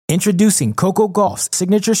Introducing Coco Gauff's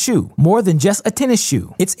signature shoe, more than just a tennis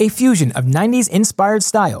shoe. It's a fusion of 90s-inspired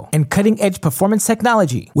style and cutting-edge performance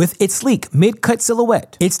technology. With its sleek mid-cut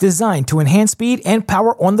silhouette, it's designed to enhance speed and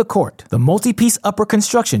power on the court. The multi-piece upper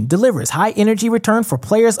construction delivers high-energy return for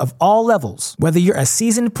players of all levels. Whether you're a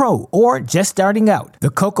seasoned pro or just starting out, the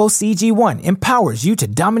Coco CG1 empowers you to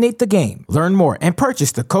dominate the game. Learn more and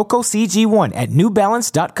purchase the Coco CG1 at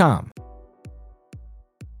NewBalance.com.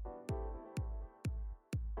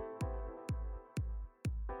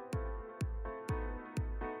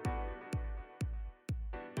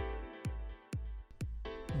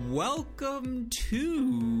 Welcome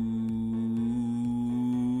to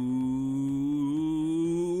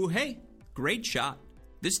Great Shot.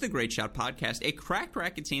 This is the Great Shot Podcast, a Cracked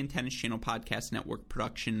Racquets and Tennis Channel Podcast Network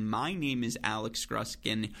production. My name is Alex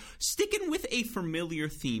Gruskin, sticking with a familiar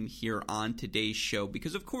theme here on today's show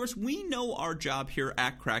because, of course, we know our job here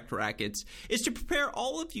at Cracked Racquets is to prepare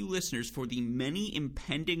all of you listeners for the many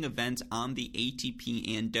impending events on the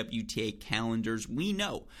ATP and WTA calendars. We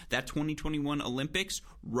know that 2021 Olympics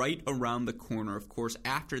right around the corner. Of course,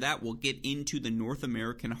 after that, we'll get into the North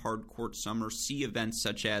American Hardcourt Summer, see events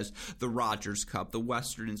such as the Rogers Cup, the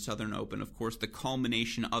Western and Southern Open, of course, the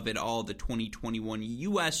culmination of it all, the 2021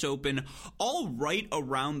 U.S. Open, all right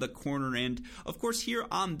around the corner. And, of course, here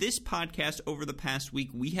on this podcast over the past week,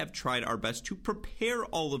 we have tried our best to prepare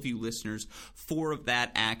all of you listeners for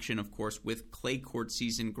that action, of course, with clay court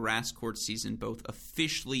season, grass court season, both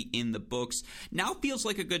officially in the books. Now feels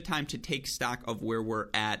like a good time to take stock of where we're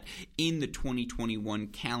at in the 2021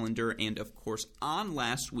 calendar. And, of course, on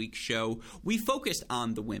last week's show, we focused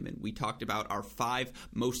on the women. We talked about our 5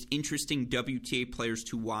 most interesting WTA players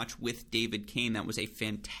to watch with David Kane. That was a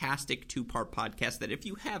fantastic 2-part podcast that if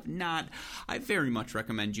you have not, I very much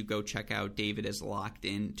recommend you go check out. David is locked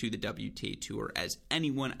in to the WTA Tour as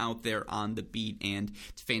anyone out there on the beat, and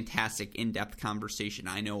it's fantastic in-depth conversation.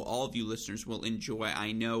 I know all of you listeners will enjoy.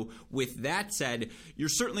 I know with that said, you're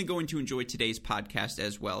certainly going to enjoy today's podcast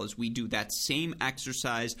as well, as we do that same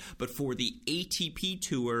exercise but for the ATP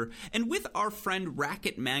Tour and with our friend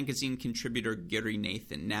Racket Magazine contributor Gary Nathan.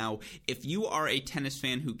 Now, if you are a tennis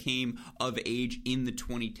fan who came of age in the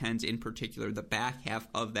 2010s, in particular the back half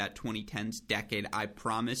of that 2010s decade, I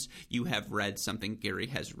promise you have read something Gary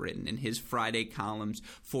has written in his Friday columns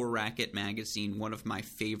for Racket Magazine, one of my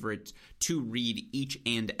favorites to read each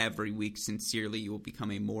and every week. Sincerely, you will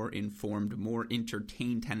become a more informed, more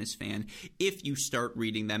entertained tennis fan if you start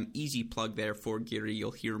reading them. Easy plug there for Gary.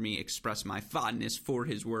 You'll hear me express my fondness for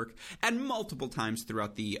his work and multiple times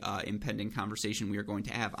throughout the impending conversation we are going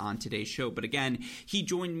to have on today's show. But again, he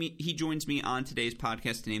joins me on today's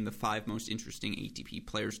podcast to name the 5 most interesting ATP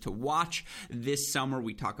players to watch this summer.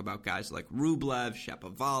 We talk about guys like Rublev,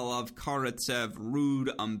 Shapovalov, Karatsev, Ruud,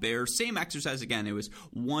 Humbert. Same exercise again. It was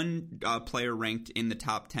one player ranked in the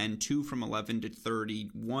top 10, 2 from 11 to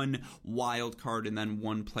 30, 1 wild card, and then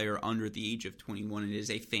 1 player under the age of 21. It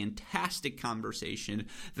is a fantastic conversation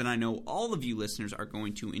that I know all of you listeners are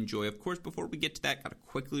going to enjoy. Of course, before we get to that, got to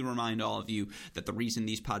quickly remind all of you that the reason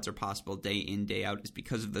these pods are possible day in, day out is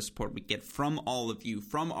because of the support we get from all of you,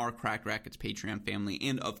 from our Cracked Racquets Patreon family,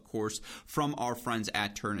 and of course from our friends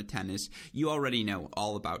at Tourna Tennis. You already know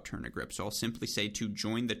all about Tourna Grip, so I'll simply say to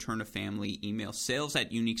join the Tourna family, email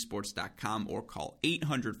sales@uniquesports.com or call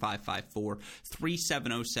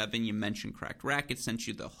 800-554-3707. You mentioned Cracked Racquets, sent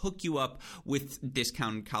you, they'll hook you up with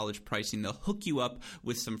discounted college pricing, they'll hook you up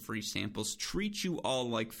with some free samples, treat you all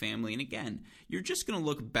like family, and again, you're just going to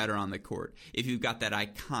look better on the court if you've got that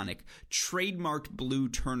iconic trademarked blue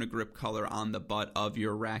Tourna Grip color on the butt of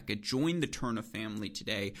your racket. Join the Tourna family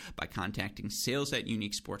today by contacting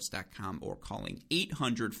sales@uniquesports.com or calling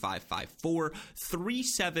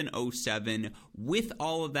 800-554-3707. With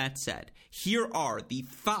all of that said, here are the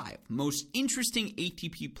 5 most interesting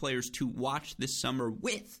ATP players to watch this summer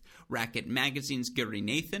with Racket Magazine's Gary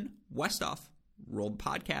Nathan. Westoff, Rolled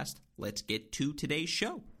Podcast. Let's get to today's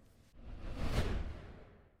show.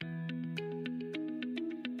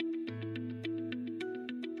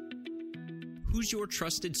 Who's your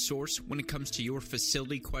trusted source when it comes to your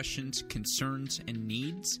facility questions, concerns, and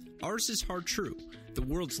needs? Ours is Hard True, the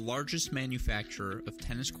world's largest manufacturer of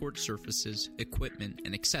tennis court surfaces, equipment,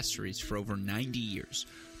 and accessories for over 90 years.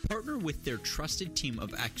 Partner with their trusted team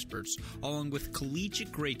of experts, along with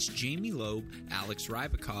collegiate greats Jamie Loeb, Alex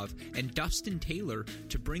Rybakov, and Dustin Taylor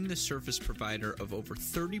to bring the service provider of over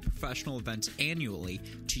 30 professional events annually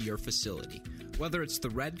to your facility. Whether it's the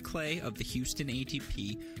red clay of the Houston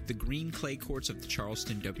ATP, the green clay courts of the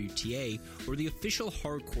Charleston WTA, or the official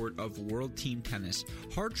hard court of World Team Tennis,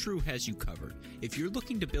 Hard-True has you covered. If you're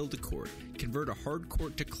looking to build a court, convert a hard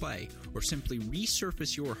court to clay, or simply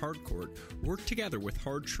resurface your hard court, work together with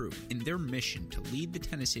Hard-True in their mission to lead the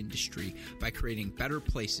tennis industry by creating better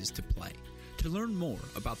places to play. To learn more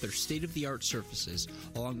about their state-of-the-art surfaces,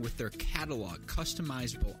 along with their catalog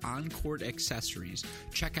customizable on-court accessories,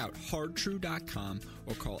 check out hardtrue.com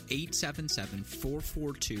or call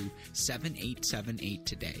 877-442-7878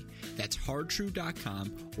 today. That's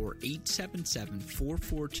hardtrue.com or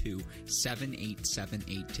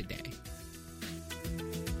 877-442-7878 today.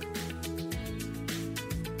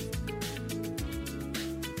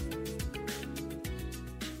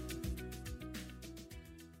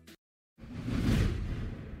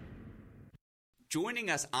 Joining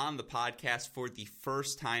us on the podcast for the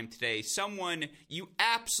first time today, someone you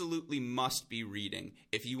absolutely must be reading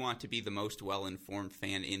if you want to be the most well-informed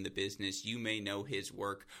fan in the business. You may know his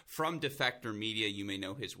work from Defector Media. You may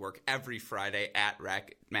know his work every Friday at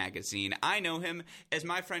Racket Magazine. I know him as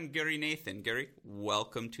my friend Gary Nathan. Gary,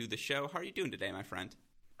 welcome to the show. How are you doing today, my friend?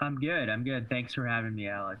 I'm good. Thanks for having me,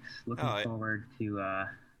 Alex. Looking forward to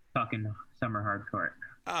talking summer hardcourt.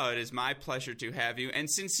 Oh, it is my pleasure to have you. And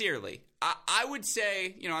sincerely, I would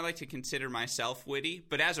say, I like to consider myself witty,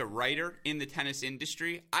 but as a writer in the tennis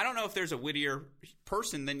industry, I don't know if there's a wittier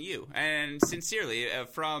person than you. And sincerely,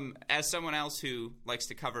 as someone else who likes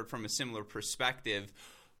to cover it from a similar perspective,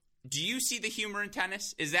 do you see the humor in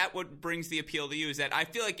tennis? Is that what brings the appeal to you? Is that I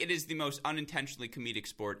feel like it is the most unintentionally comedic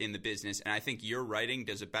sport in the business, and I think your writing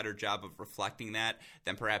does a better job of reflecting that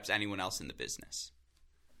than perhaps anyone else in the business.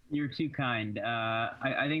 You're too kind.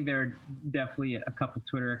 I think there are definitely a couple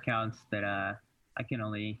Twitter accounts that I can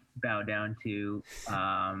only bow down to.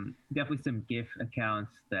 Definitely some GIF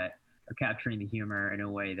accounts that are capturing the humor in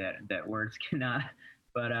a way that words cannot.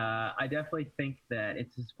 But I definitely think that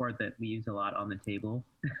it's a sport that leaves a lot on the table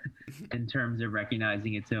in terms of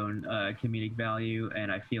recognizing its own comedic value.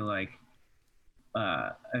 And I feel like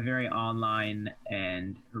a very online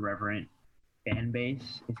and irreverent fan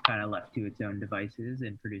base is kind of left to its own devices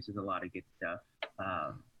and produces a lot of good stuff.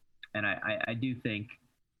 And I do think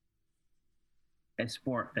a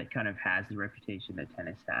sport that kind of has the reputation that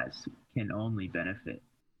tennis has can only benefit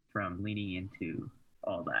from leaning into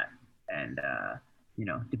all that and,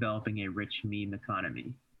 developing a rich meme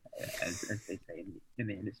economy, as they say in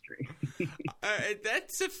the industry.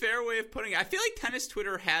 That's a fair way of putting it. I feel like tennis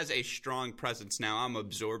Twitter has a strong presence now. I'm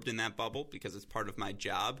absorbed in that bubble because it's part of my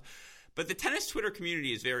job. But the tennis Twitter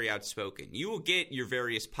community is very outspoken. You will get your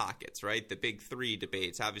various pockets, right? The big three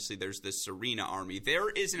debates. Obviously, there's the Serena army. There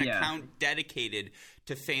is an account dedicated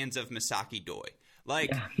to fans of Misaki Doi. What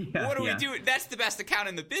are we doing? That's the best account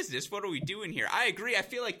in the business. What are we doing here? I agree. I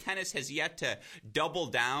feel like tennis has yet to double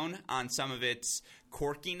down on some of its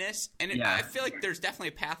quirkiness. And I feel like there's definitely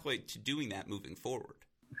a pathway to doing that moving forward.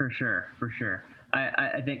 For sure.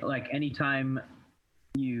 I think anytime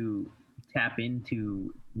you tap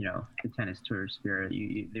into the tennis Twitter spirit,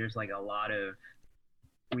 there's a lot of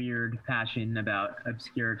weird passion about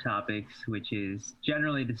obscure topics, which is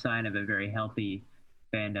generally the sign of a very healthy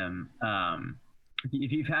fandom.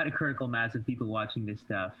 If you've had a critical mass of people watching this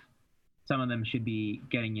stuff, some of them should be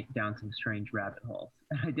getting it down some strange rabbit holes.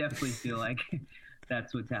 I definitely feel like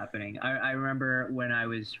that's what's happening. I remember when I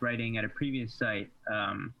was writing at a previous site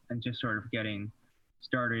and just sort of getting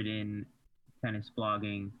started in tennis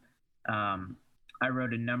blogging, I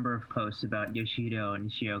wrote a number of posts about Yoshihiro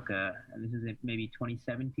Nishioka, and this is maybe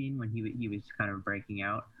 2017 when he was kind of breaking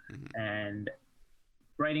out, and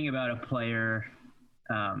writing about a player,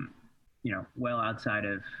 well outside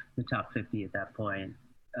of the top 50 at that point,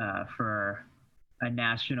 for a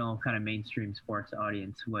national kind of mainstream sports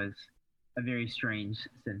audience was a very strange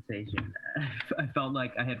sensation. I felt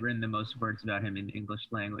like I had written the most words about him in the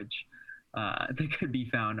English language that could be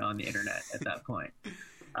found on the internet at that point.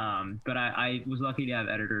 But I was lucky to have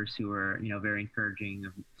editors who were, very encouraging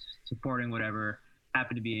of supporting whatever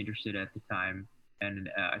happened to be interested at the time, and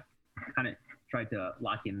kind of tried to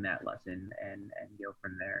lock in that lesson and go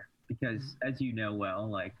from there. Because as you know well,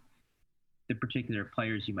 the particular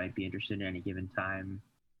players you might be interested in at any given time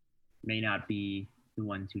may not be the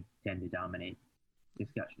ones who tend to dominate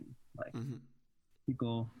discussion.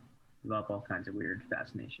 People develop all kinds of weird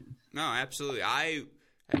fascinations. No, absolutely. I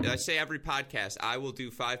say every podcast, I will do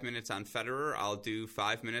 5 minutes on Federer. I'll do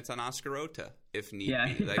 5 minutes on Oscar Ota if need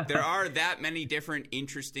be. There are that many different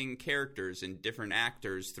interesting characters and different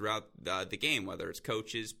actors throughout the game, whether it's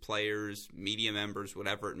coaches, players, media members,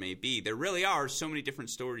 whatever it may be. There really are so many different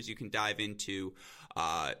stories you can dive into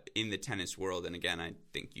in the tennis world. And again, I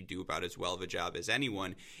think you do about as well of a job as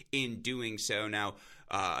anyone in doing so. Now,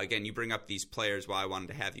 again, you bring up these players. Why I wanted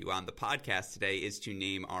to have you on the podcast today is to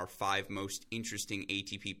name our 5 most interesting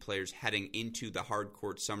ATP players heading into the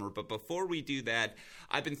hardcourt summer. But before we do that,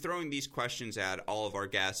 I've been throwing these questions at all of our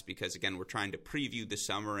guests because, again, we're trying to preview the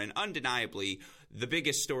summer. And undeniably, the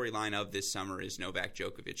biggest storyline of this summer is Novak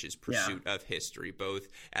Djokovic's pursuit of history, both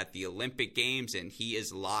at the Olympic Games, and he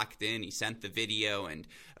is locked in. He sent the video, and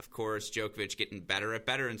of course, Djokovic getting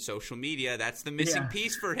better in social media. That's the missing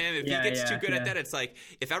piece for him. If he gets too good at that, it's like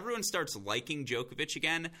if everyone starts liking Djokovic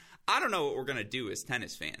again, I don't know what we're going to do as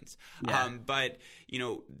tennis fans. But,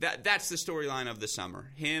 that's the storyline of the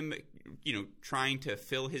summer. Him, trying to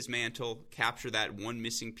fill his mantle, capture that one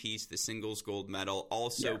missing piece, the singles gold medal,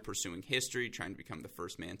 also pursuing history, trying to become the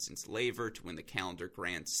first man since Laver to win the calendar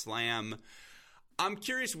Grand Slam. I'm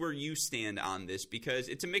curious where you stand on this because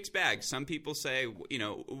it's a mixed bag. Some people say,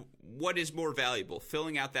 what is more valuable,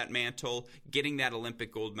 filling out that mantle, getting that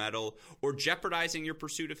Olympic gold medal, or jeopardizing your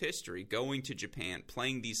pursuit of history, going to Japan,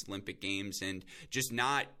 playing these Olympic Games, and just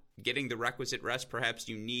not getting the requisite rest perhaps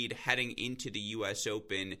you need heading into the U.S.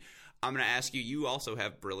 Open. I'm going to ask you, you also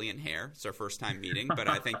have brilliant hair. It's our first time meeting, but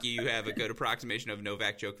I think you have a good approximation of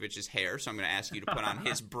Novak Djokovic's hair, so I'm going to ask you to put on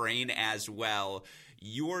his brain as well.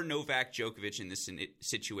 You're Novak Djokovic in this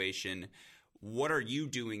situation. What are you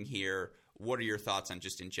doing here? What are your thoughts on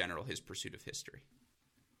just in general his pursuit of history?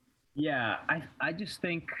 Yeah, I just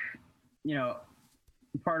think,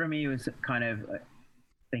 part of me was kind of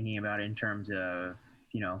thinking about it in terms of,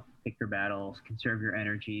 pick your battles, conserve your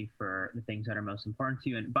energy for the things that are most important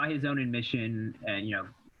to you. And by his own admission, and,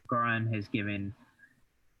 Goran has given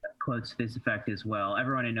quotes to this effect as well.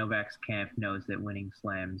 Everyone in Novak's camp knows that winning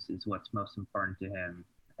slams is what's most important to him.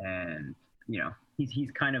 And,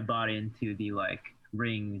 he's kind of bought into the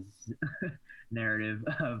rings narrative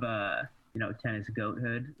of, tennis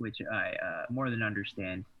goathood, which I more than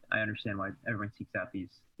understand. I understand why everyone seeks out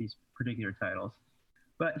these particular titles.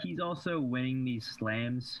 But he's also winning these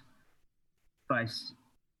slams by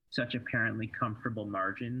such apparently comfortable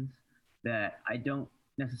margins that I don't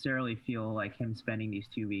necessarily feel like him spending these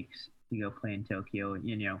 2 weeks to go play in Tokyo,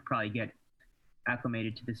 probably get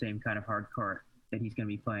acclimated to the same kind of hard court that he's going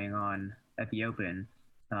to be playing on at the Open,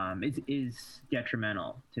 is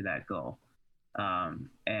detrimental to that goal.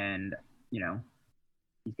 And,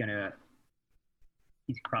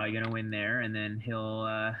 he's probably going to win there, and then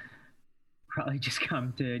he'll probably just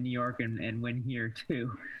come to New York and win here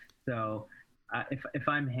too. So if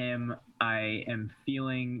I'm him, I am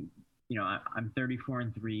feeling, I'm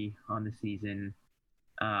 34-3 on the season.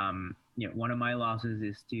 One of my losses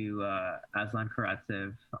is to Aslan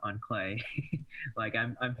Karatsev on clay.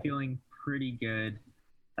 I'm feeling pretty good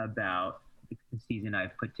about the season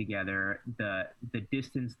I've put together, the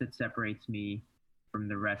distance that separates me from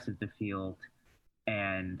the rest of the field,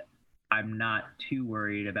 and I'm not too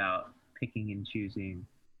worried about picking and choosing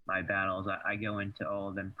my battles. I go into all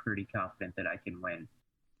of them pretty confident that I can win.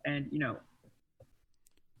 And,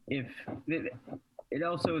 if it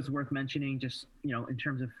also is worth mentioning, just, in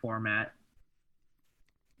terms of format,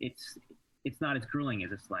 it's not as grueling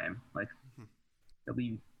as a slam. They'll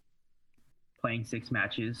be playing 6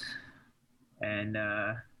 matches, and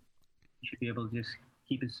you should be able to just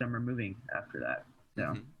keep his summer moving after that. So.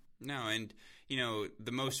 Mm-hmm. No, and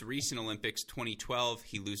the most recent Olympics, 2012,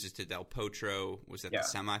 he loses to Del Potro. Was that the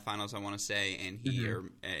semifinals? I want to say, and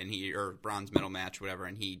he or bronze medal match, whatever,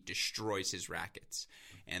 and he destroys his rackets.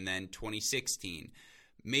 And then 2016,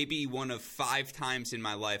 maybe one of 5 times in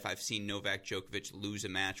my life I've seen Novak Djokovic lose a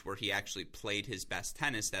match where he actually played his best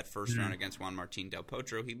tennis. That first round against Juan Martín Del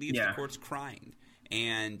Potro, he leaves the courts crying,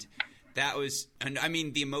 and that was, and I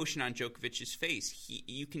mean, the emotion on Djokovic's face.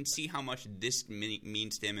 You can see how much this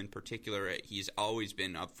means to him in particular. He's always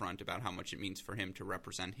been upfront about how much it means for him to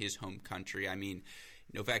represent his home country. I mean,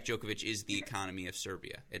 Novak Djokovic is the economy of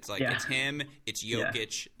Serbia. It's it's him, it's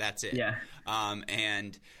Jokic, that's it. Yeah. I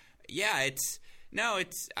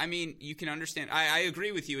mean, you can understand. I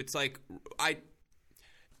agree with you. It's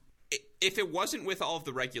if it wasn't with all of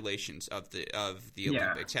the regulations of the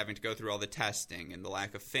Olympics, having to go through all the testing and the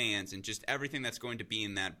lack of fans and just everything that's going to be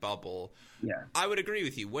in that bubble, I would agree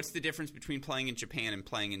with you. What's the difference between playing in Japan and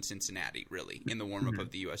playing in Cincinnati, really, in the warm-up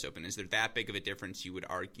of the U.S. Open? Is there that big of a difference? You would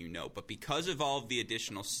argue no. But because of all of the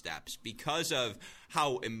additional steps, because of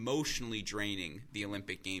how emotionally draining the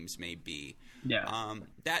Olympic Games may be,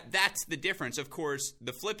 that's the difference. Of course,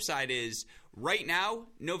 the flip side is right now,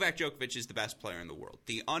 Novak Djokovic is the best player in the world,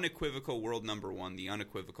 the unequivocal world number 1, the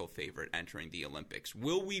unequivocal favorite entering the Olympics.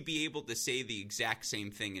 Will we be able to say the exact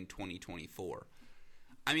same thing in 2024?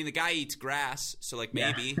 I mean, the guy eats grass, so like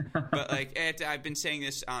maybe. But like I've been saying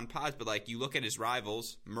this on pods, but like you look at his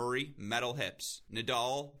rivals: Murray, metal hips;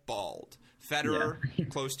 Nadal, bald; Federer,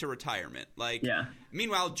 close to retirement. Like,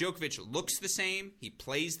 meanwhile, Djokovic looks the same. He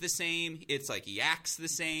plays the same. It's like he acts the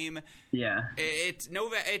same. Yeah.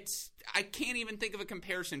 I can't even think of a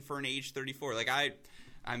comparison for an age 34. Like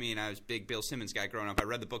I mean, I was a big Bill Simmons guy growing up. I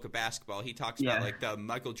read the book of basketball. He talks about like the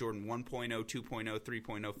Michael Jordan 1.0, 2.0,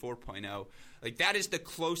 3.0, 4.0. Like that is the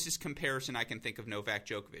closest comparison I can think of Novak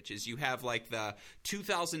Djokovic. Is you have like the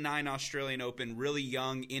 2009 Australian Open, really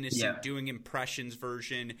young, innocent, doing impressions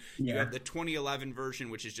version. You have the 2011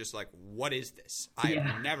 version, which is just like, what is this? I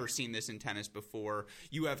have never seen this in tennis before.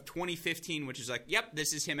 You have 2015, which is like, yep,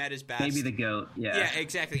 this is him at his best. Maybe the GOAT. Yeah,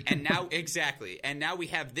 exactly. And now And now we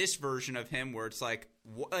have this version of him where it's like,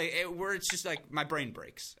 where it's just like my brain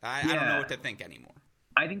breaks. I don't know what to think anymore.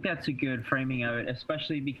 I think that's a good framing of it,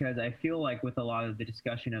 especially because I feel like with a lot of the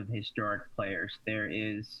discussion of historic players, there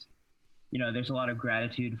is, there's a lot of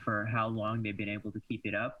gratitude for how long they've been able to keep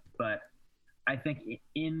it up. But I think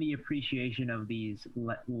in the appreciation of these,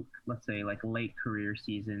 let's say like late career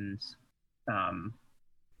seasons,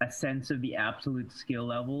 a sense of the absolute skill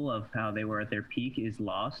level of how they were at their peak is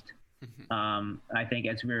lost. I think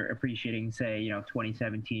as we're appreciating, say,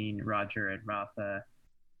 2017, Roger and Rafa,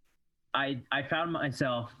 I found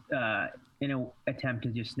myself in an attempt to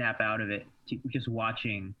just snap out of it, to just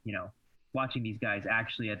watching these guys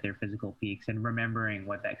actually at their physical peaks and remembering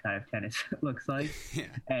what that kind of tennis looks like.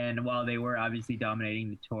 And while they were obviously dominating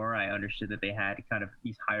the tour, I understood that they had kind of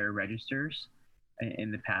these higher registers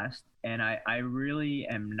in the past. And I really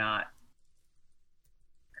am not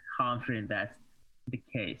confident that's the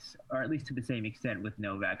case, or at least to the same extent with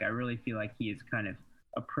Novak. I really feel like he is kind of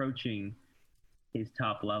approaching his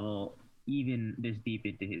top level even this deep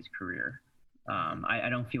into his career. I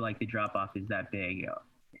don't feel like the drop off is that big,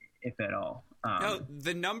 if at all. No,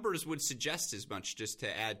 the numbers would suggest as much. Just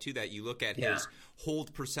to add to that, you look at his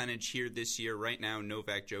hold percentage here this year. Right now,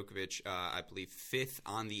 Novak Djokovic, I believe, 5th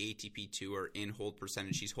on the ATP Tour in hold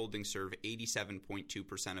percentage. He's holding serve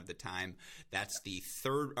 87.2% of the time. That's the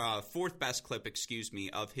fourth best clip,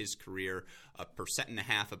 of his career,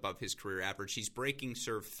 1.5% above his career average. He's breaking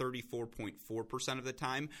serve 34.4% of the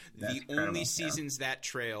time. That's the only seasons that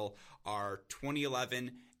trail are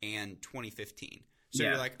 2011 and 2015. So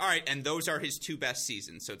you're like, all right, and those are his 2 best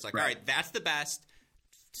seasons. So it's like, all right, that's the best,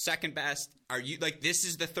 second best. Are you like, this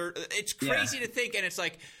is the third? It's crazy to think, and it's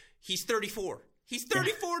like, he's 34. He's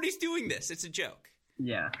 34 and he's doing this. It's a joke.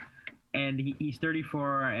 Yeah, and he's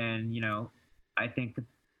 34, and I think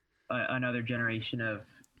another generation of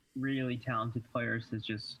really talented players has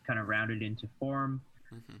just kind of rounded into form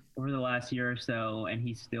over the last year or so, and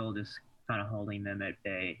he's still just kind of holding them at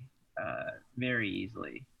bay very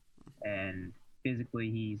easily. And physically,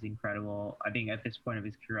 he's incredible. I think at this point of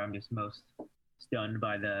his career, I'm just most stunned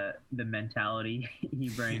by the mentality he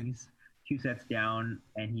brings. 2 sets down,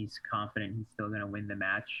 and he's confident he's still going to win the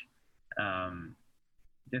match.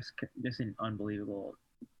 Just an unbelievable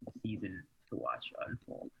season to watch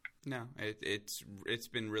unfold. No, it's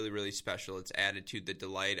been really, really special. It's added to the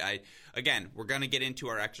delight. We're going to get into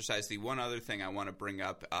our exercise. The one other thing I want to bring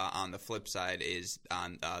up on the flip side is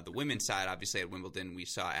on the women's side. Obviously, at Wimbledon, we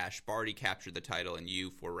saw Ash Barty capture the title, and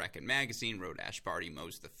you, for Reckitt Magazine, wrote Ash Barty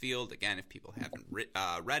mows the field. Again, if people haven't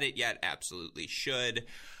read it yet, absolutely should.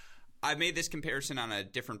 I made this comparison on a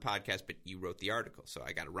different podcast, but you wrote the article, so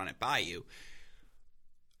I got to run it by you.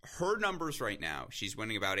 Her numbers right now, she's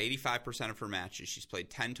winning about 85% of her matches. She's played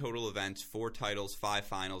 10 total events, 4 titles, 5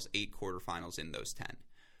 finals, 8 quarterfinals in those 10.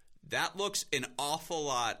 That looks an awful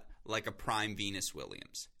lot like a prime Venus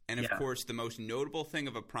Williams. And, of course, the most notable thing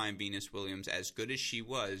of a prime Venus Williams, as good as she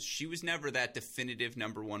was never that definitive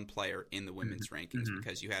number 1 player in the women's rankings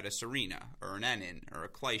because you had a Serena or an Enin or a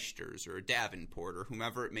Clijsters or a Davenport or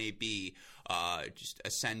whomever it may be just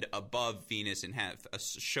ascend above Venus and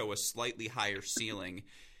show a slightly higher ceiling.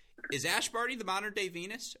 Is Ash Barty the modern-day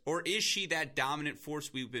Venus, or is she that dominant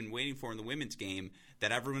force we've been waiting for in the women's game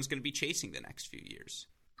that everyone's going to be chasing the next few years?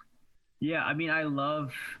 Yeah, I mean, I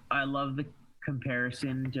love the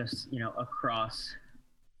comparison just, across,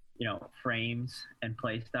 frames and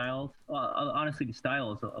play styles. Well, honestly, the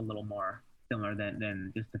style is a little more similar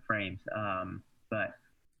than just the frames. But,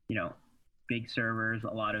 big servers,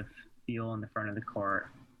 a lot of feel in the front of the court.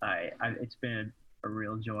 It's been a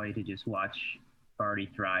real joy to just watch Barty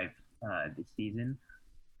thrive this season.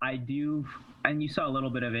 I do, and you saw a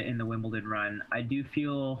little bit of it in the Wimbledon run, I do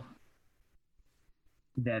feel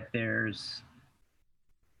that there's,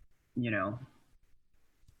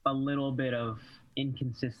 a little bit of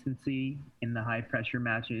inconsistency in the high pressure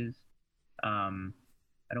matches.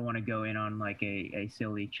 I don't want to go in on like a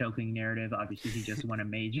silly choking narrative. Obviously, she just won a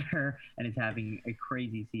major and is having a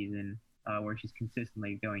crazy season where she's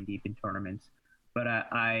consistently going deep in tournaments. But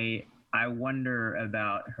I wonder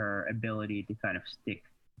about her ability to kind of stick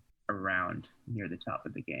around near the top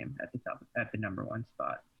of the game at the number one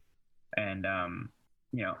spot. And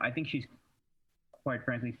I think she's quite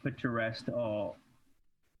frankly put to rest all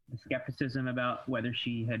the skepticism about whether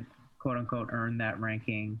she had quote unquote earned that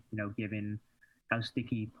ranking, given how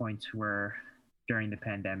sticky points were during the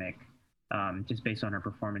pandemic, just based on her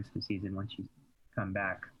performance this season when she's come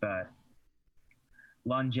back. But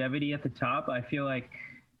longevity at the top, I feel like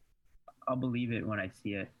I'll believe it when I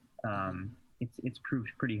see it. It's proved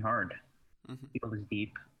pretty hard. Mm-hmm. The field is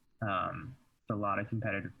deep. A lot of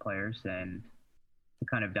competitive players, and the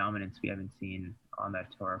kind of dominance we haven't seen on that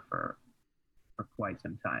tour for quite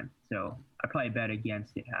some time. So I probably bet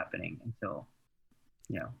against it happening until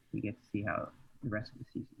we get to see how the rest of the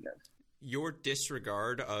season goes. Your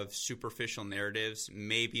disregard of superficial narratives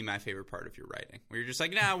may be my favorite part of your writing, where you're just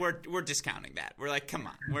like, no, we're discounting that. We're like, come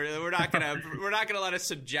on, we're not gonna let a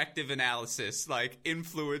subjective analysis like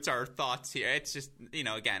influence our thoughts here. It's just,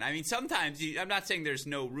 again, I mean, sometimes I'm not saying there's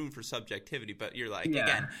no room for subjectivity, but you're like,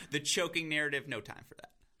 again, the choking narrative, no time for that.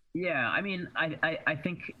 Yeah, I mean, I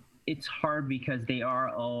think it's hard because they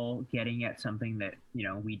are all getting at something that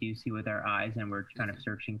we do see with our eyes, and we're kind of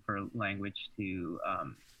searching for language to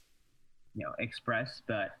express.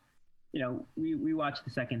 But we watched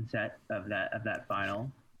the second set of that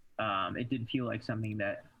final. It did feel like something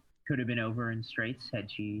that could have been over in straights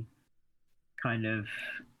had she kind of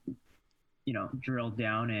drilled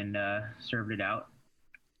down and served it out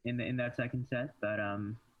in that second set. But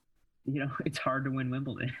it's hard to win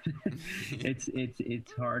Wimbledon.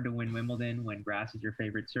 It's hard to win Wimbledon when grass is your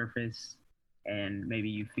favorite surface, and maybe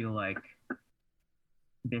you feel like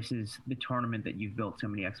this is the tournament that you've built so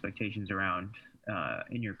many expectations around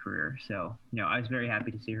in your career. So, I was very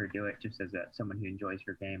happy to see her do it, just as someone who enjoys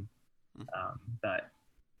her game. But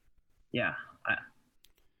yeah,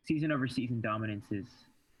 season over season dominance is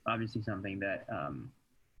obviously something that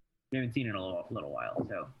we haven't seen in a little while.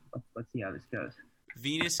 So let's see how this goes.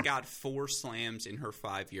 Venus got 4 slams in her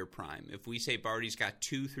 5-year prime. If we say Barty's got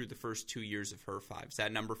 2 through the first 2 years of her 5, does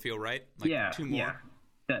that number feel right? Like 2 more? Yeah.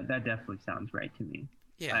 That definitely sounds right to me.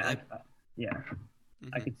 Yeah.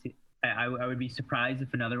 I could see. I would be surprised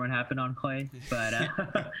if another one happened on clay, but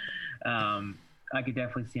I could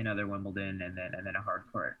definitely see another Wimbledon and then a hard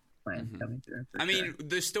court plan coming through. I mean,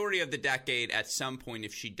 the story of the decade at some point,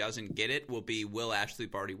 if she doesn't get it, will Ashley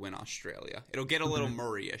Barty win Australia? It'll get a little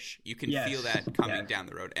Murray-ish. You can feel that coming down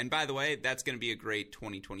the road. And by the way, that's going to be a great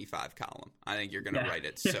 2025 column. I think you're going to write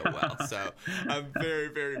it so well. So I'm very,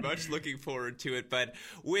 very much looking forward to it. But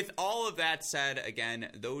with all of that said,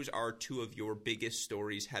 again, those are 2 of your biggest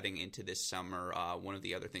stories heading into this summer. One of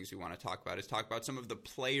the other things we want to talk about is some of the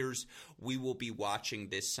players we will be watching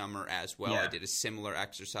this summer as well. I did a similar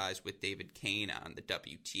exercise with David Kane on the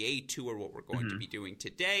WTA Tour. What we're going to be doing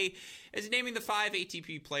today is naming the 5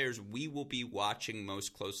 ATP players we will be watching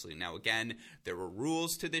most closely. Now, again, there were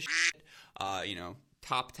rules to this shit.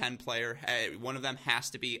 Top 10 player. One of them has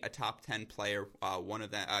to be a top 10 player.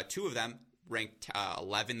 2 of them ranked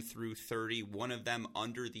 11 through 30, one of them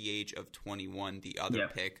under the age of 21, the other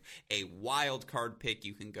pick a wild card pick.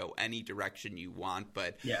 You can go any direction you want,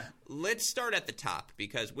 but let's start at the top,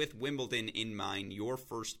 because with Wimbledon in mind, your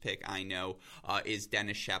first pick, I know, is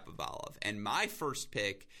Denis Shapovalov, and my first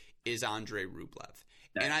pick is Andrei Rublev.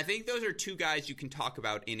 And I think those are 2 guys you can talk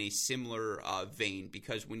about in a similar vein,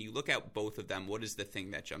 because when you look at both of them, what is the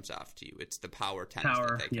thing that jumps off to you? It's the power tennis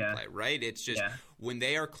that they can play, right? It's just when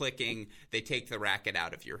they are clicking, they take the racket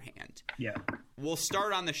out of your hand. Yeah. We'll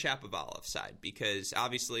start on the Shapovalov side, because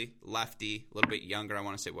obviously lefty, a little bit younger. I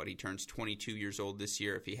want to say he turns 22 years old this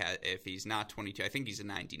year. If he's not 22, I think he's a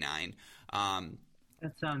 99.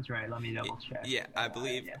 That sounds right. Let me double check. Yeah, I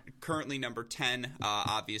believe currently number 10,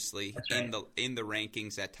 obviously, in the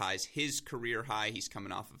rankings. That ties his career high. He's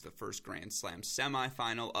coming off of the first Grand Slam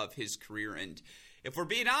semifinal of his career. And if we're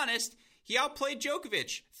being honest, he outplayed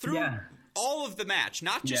Djokovic through all of the match,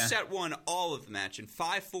 not just set 1, all of the match. And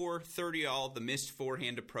 5-4, 30-all, the missed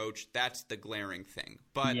forehand approach, that's the glaring thing.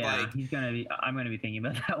 But I'm going to be thinking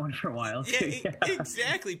about that one for a while.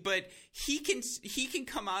 Exactly. But he can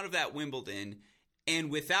come out of that Wimbledon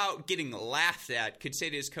and without getting laughed at, could say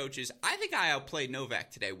to his coaches, I think I outplayed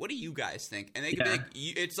Novak today. What do you guys think? And they could be like,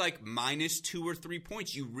 it's like -2 or 3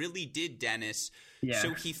 points. You really did, Dennis. Yeah.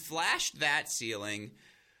 So he flashed that ceiling.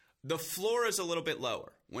 The floor is a little bit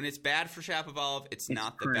lower. When it's bad for Shapovalov, it's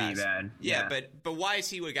not the best. Bad. Yeah, but why is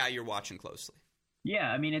he a guy you're watching closely?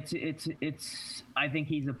 Yeah, I mean, it's. I think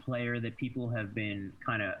he's a player that people have been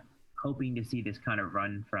kind of hoping to see this kind of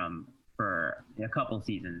run from for a couple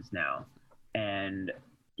seasons now, and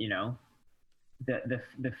you know,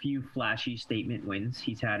 the few flashy statement wins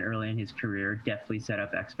he's had early in his career definitely set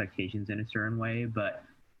up expectations in a certain way, but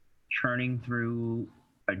churning through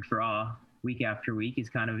a draw week after week is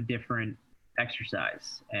kind of a different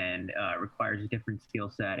exercise and requires a different skill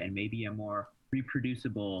set and maybe a more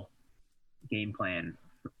reproducible game plan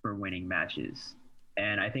for winning matches.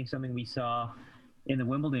 And I think something we saw in the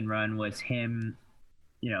Wimbledon run was him,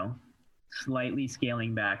 slightly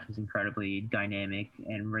scaling back his incredibly dynamic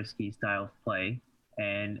and risky style of play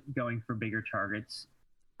and going for bigger targets.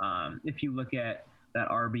 If you look at that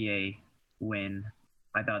RBA win,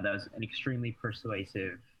 I thought that was an extremely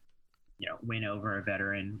persuasive, win over a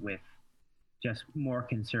veteran with just more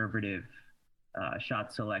conservative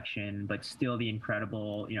shot selection, but still the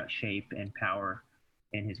incredible, shape and power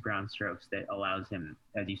in his ground strokes that allows him,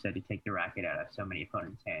 as you said, to take the racket out of so many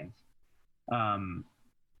opponents' hands.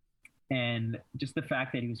 And just the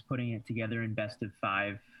fact that he was putting it together in best of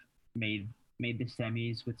five made the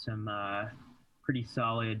semis with some pretty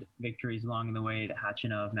solid victories along the way. The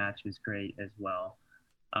Khachanov match was great as well.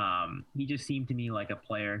 He just seemed to me like a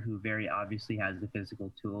player who very obviously has the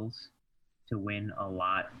physical tools to win a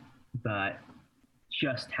lot, but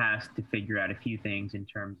just has to figure out a few things in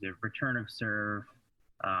terms of return of serve,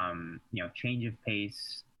 change of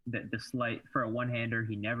pace. The slight for a one-hander,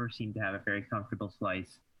 he never seemed to have a very comfortable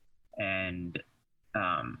slice, and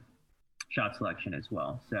shot selection as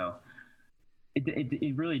well. So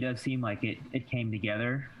it really does seem like it came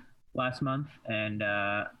together last month, and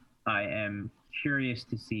I am curious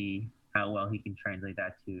to see how well he can translate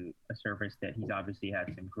that to a surface that he's obviously had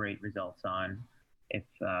some great results on. If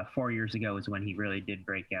 4 years ago was when he really did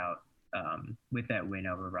break out with that win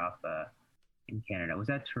over Rafa in Canada. Was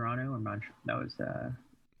that Toronto or Montreal? That was, I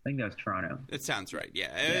think that was Toronto. It sounds right.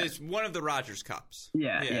 Yeah. It's one of the Rogers Cups.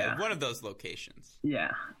 Yeah. One of those locations.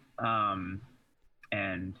 Yeah.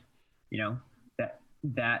 And,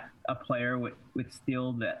 that a player with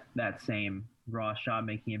still that same raw shot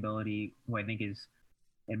making ability, who I think is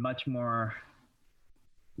in much more,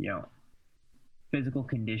 physical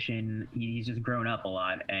condition. He's just grown up a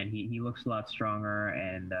lot, and he looks a lot stronger,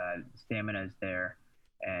 and stamina is there.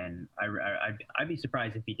 And I'd be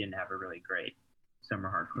surprised if he didn't have a really great summer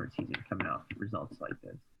hardcourt season coming off results like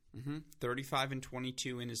this.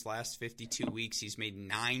 35-22 in his last 52 weeks. He's made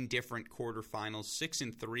 9 different quarterfinals,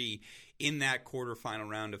 6-3 in that quarterfinal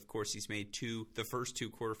round. Of course, he's made the first 2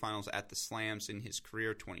 quarterfinals at the Slams in his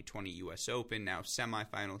career, 2020 U.S. Open, now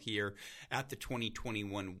semifinal here at the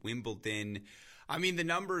 2021 Wimbledon. I mean, the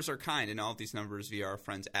numbers are kind, and all of these numbers via our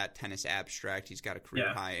friends at Tennis Abstract. He's got a career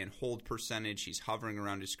high in hold percentage. He's hovering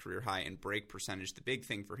around his career high in break percentage. The big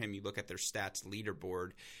thing for him, you look at their stats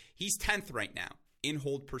leaderboard, he's 10th right now in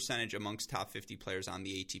hold percentage amongst top 50 players on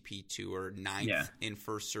the ATP Tour, 9th in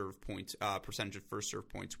first serve points, percentage of first serve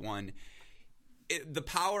points won. The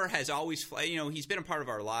power has always, he's been a part of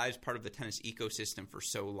our lives, part of the tennis ecosystem for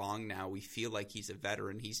so long now. We feel like he's a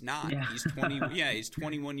veteran. He's not. Yeah. He's 20. He's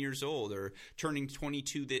 21 years old, or turning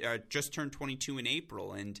 22. Just turned 22 in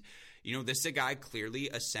April, and this is a guy clearly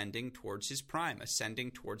ascending towards his prime,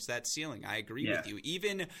 ascending towards that ceiling. I agree with you.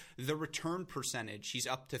 Even the return percentage, he's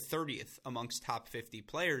up to 30th amongst top 50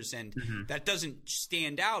 players, and that doesn't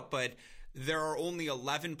stand out, but there are only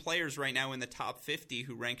 11 players right now in the top 50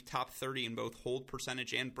 who rank top 30 in both hold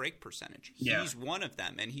percentage and break percentage. He's one of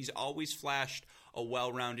them, and he's always flashed a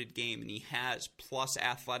well-rounded game, and he has plus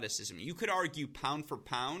athleticism. You could argue pound for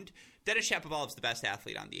pound, Denis Shapovalov's the best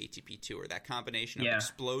athlete on the ATP Tour. That combination of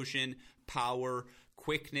explosion, power,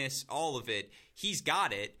 quickness, all of it, he's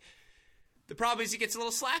got it. The problem is he gets a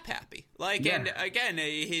little slap happy. And again,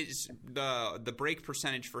 the break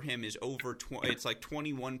percentage for him is over it's like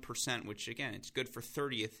 21%, which again, it's good for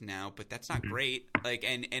 30th now, but that's not great.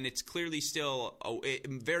 And it's clearly still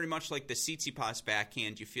very much like the Tsitsipas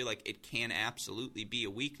backhand. You feel like it can absolutely be a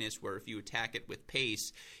weakness where if you attack it with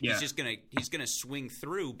pace, he's gonna swing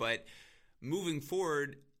through. But moving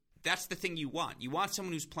forward, that's the thing you want. You want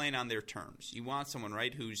someone who's playing on their terms. You want someone,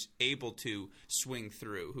 right, who's able to swing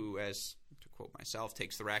through, who, as to quote myself,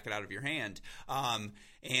 takes the racket out of your hand.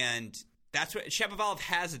 And that's what Shapovalov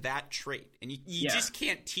has, that trait. And you just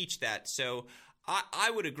can't teach that. So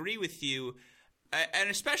I would agree with you.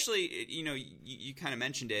 And especially, you kind of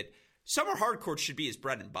mentioned it, summer hardcourt should be his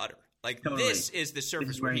bread and butter. This is the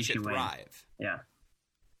surface where he should thrive. Yeah.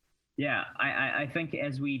 Yeah, I think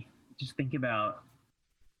as we just think about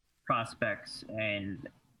prospects and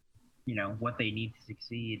what they need to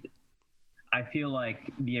succeed, I feel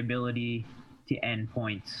like the ability to end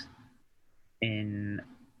points in,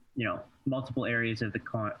 multiple areas of the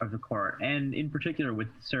court, and in particular with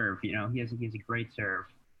the serve. He has a great serve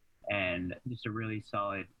and just a really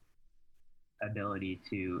solid ability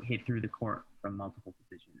to hit through the court from multiple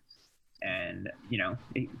positions. And,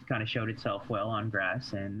 it kind of showed itself well on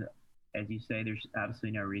grass. And as you say, there's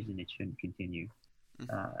absolutely no reason it shouldn't continue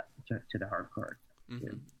to the hard court.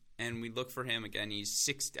 Mm-hmm. And we look for him again. He's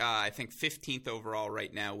 15th overall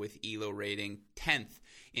right now with ELO rating, 10th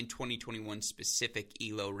in 2021 specific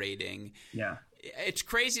ELO rating. Yeah, it's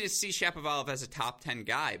crazy to see Shapovalov as a top 10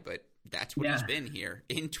 guy, but that's what he's been here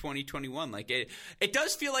in 2021. Like it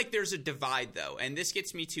does feel like there's a divide, though, and this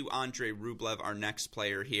gets me to Andrei Rublev, our next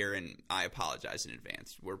player here. And I apologize in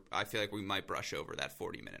advance. I feel like we might brush over that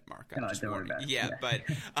 40-minute mark. I'm just warning. But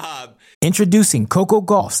introducing Coco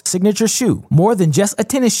Gauff's signature shoe. More than just a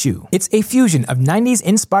tennis shoe, it's a fusion of 90s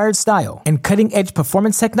inspired style and cutting-edge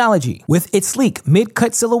performance technology. With its sleek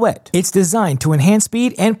mid-cut silhouette, it's designed to enhance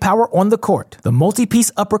speed and power on the court. The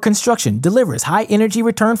multi-piece upper construction delivers high energy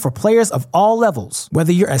return for players of all levels.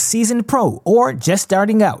 Whether you're a seasoned pro or just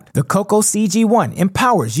starting out, the Coco CG1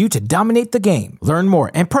 empowers you to dominate the game. Learn more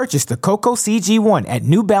and purchase the Coco CG1 at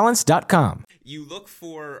NewBalance.com. You look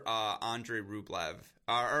for Andrei Rublev,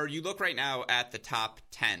 or you look right now at the top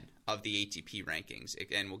 10 of the ATP rankings,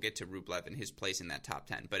 and we'll get to Rublev and his place in that top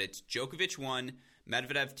 10. But it's Djokovic 1,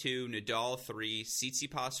 Medvedev 2, Nadal 3,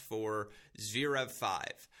 Tsitsipas 4, Zverev 5.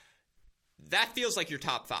 That feels like your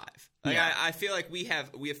top 5. I feel like we have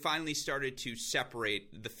finally started to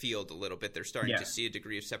separate the field a little bit. They're starting to see a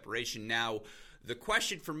degree of separation. Now, the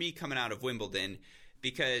question for me coming out of Wimbledon,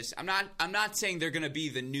 because I'm not saying they're going to be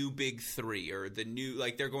the new big three or the new,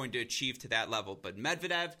 like, they're going to achieve to that level, but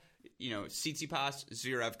Medvedev, Tsitsipas,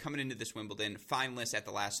 Zverev coming into this Wimbledon, finalists at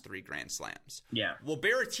the last 3 Grand Slams. Yeah. Well,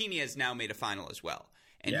 Berrettini has now made a final as well.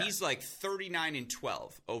 And he's like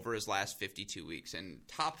 39-12 over his last 52 weeks, and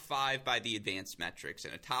top 5 by the advanced metrics,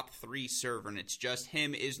 and a top 3 server, and it's just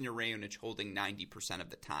him, Isner Raonic holding 90%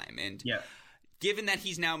 of the time. And given that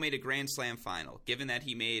he's now made a Grand Slam final, given that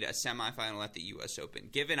he made a semifinal at the U.S. Open,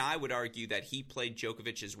 given I would argue that he played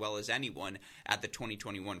Djokovic as well as anyone at the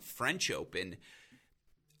 2021 French Open,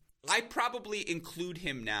 I probably include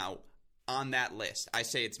him now on that list. I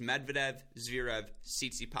say it's Medvedev, Zverev,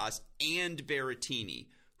 Tsitsipas, and Berrettini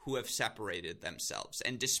who have separated themselves.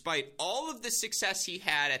 And despite all of the success he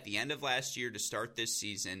had at the end of last year to start this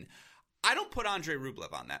season, I don't put Andrei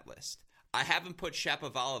Rublev on that list. I haven't put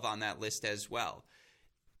Shapovalov on that list as well.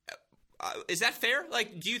 Is that fair?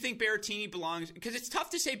 Like, do you think Berrettini belongs? Because it's tough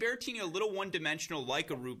to say Berrettini a little one-dimensional, like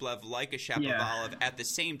a Rublev, like a Shapovalov. At the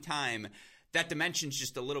same time, that dimension's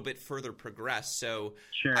just a little bit further progressed. So,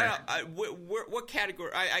 sure. What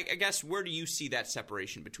category? I guess, where do you see that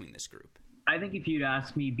separation between this group? I think if you'd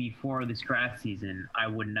asked me before this grass season, I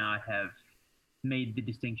would not have made the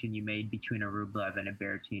distinction you made between a Rublev and a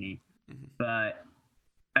Berrettini. Mm-hmm. But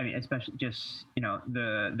I mean, especially just,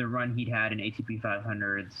 the run he'd had in ATP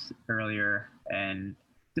 500s earlier, and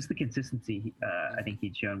just the consistency I think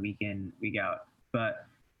he'd shown week in, week out. But,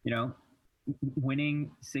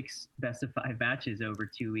 winning 6 best-of-5 matches over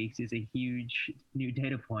 2 weeks is a huge new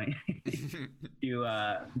data point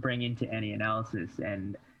to bring into any analysis.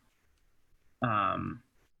 And I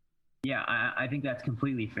think that's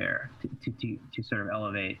completely fair to sort of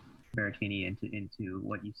elevate Berrettini into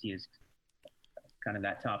what you see as kind of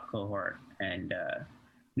that top cohort, and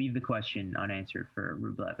leave the question unanswered for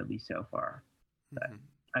Rublev, at least so far. But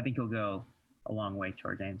I think he'll go a long way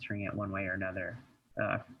towards answering it one way or another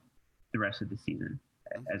the rest of the season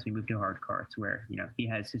as we move to hard courts, where he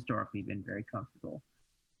has historically been very comfortable.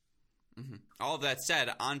 Mm-hmm. All of that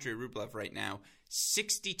said, Andrei Rublev right now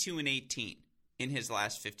 62-18 in his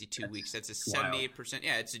last 52 weeks. That's a 78%.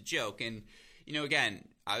 Yeah, it's a joke. And again,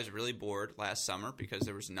 I was really bored last summer because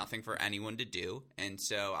there was nothing for anyone to do, and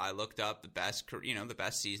so I looked up the best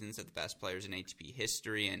seasons of the best players in ATP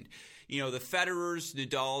history, and the Federers,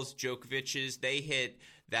 Nadals, Djokovic's, they hit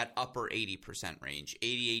that upper 80% range,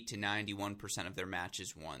 88 to 91% of their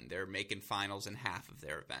matches won. They're making finals in half of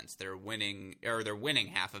their events. They're winning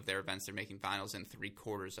half of their events. They're making finals in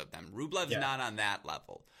 3/4 of them. Rublev's not on that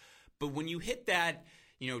level, but when you hit that,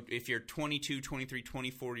 if you're 22, 23,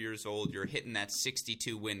 24 years old, you're hitting that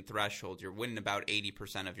 62 win threshold. You're winning about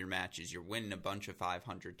 80% of your matches. You're winning a bunch of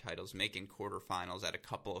 500 titles, making quarterfinals at a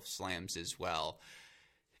couple of slams as well.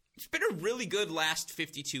 It's been a really good last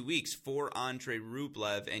 52 weeks for Andrei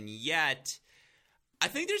Rublev, and yet I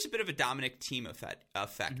think there's a bit of a Dominic Thiem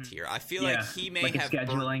effect here. I feel like he may have a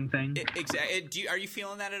scheduling thing. Exactly. Are you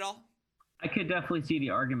feeling that at all? I could definitely see the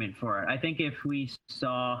argument for it. I think if we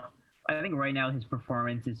saw I think right now his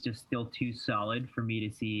performance is just still too solid for me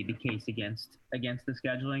to see the case against the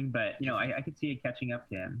scheduling. But I could see it catching up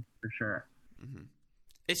to him for sure. Mm-hmm.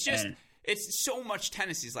 It's just. It's so much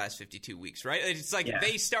tennis these last 52 weeks, right? It's like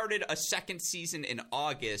they started a second season in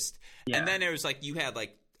August, and then it was like you had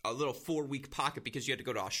like a little 4-week pocket because you had to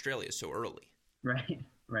go to Australia so early.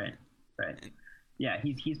 Right. Yeah,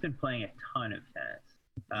 he's been playing a ton of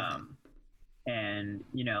tennis, and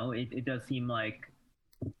it does seem like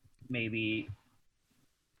maybe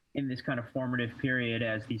in this kind of formative period,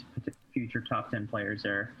 as these future top 10 players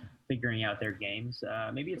are figuring out their games,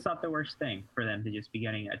 maybe it's not the worst thing for them to just be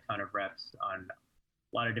getting a ton of reps on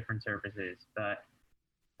a lot of different surfaces. But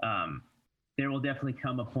there will definitely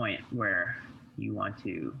come a point where you want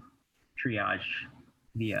to triage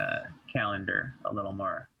the calendar a little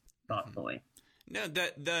more thoughtfully. No,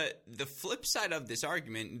 the flip side of this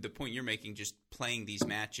argument, the point you're making, just playing these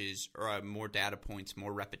matches or more data points,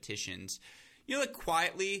 more repetitions. Look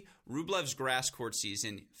quietly, Rublev's grass court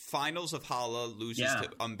season, finals of Halle, loses to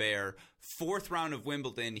Humbert, 4th round of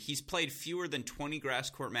Wimbledon. He's played fewer than 20 grass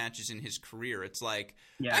court matches in his career. It's like,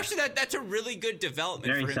 actually, that's a really good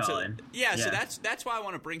development for him. Very solid. So that's why I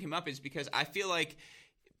want to bring him up, is because I feel like,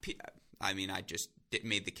 I just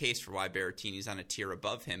made the case for why Berrettini's on a tier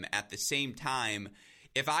above him. At the same time,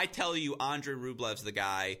 if I tell you Andre Rublev's the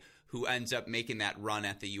guy who ends up making that run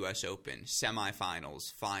at the U.S. Open,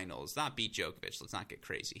 semifinals, finals, not beat Djokovic, let's not get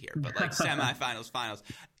crazy here, but like semifinals, finals,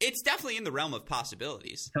 it's definitely in the realm of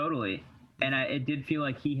possibilities. Totally. And it did feel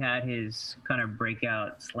like he had his kind of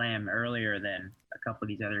breakout slam earlier than a couple of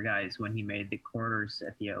these other guys when he made the quarters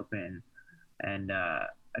at the Open. And I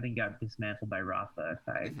think got dismantled by Rafa, if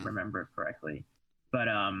I remember correctly. But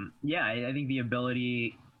I think the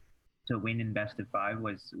ability to win in best of 5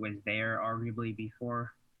 was there arguably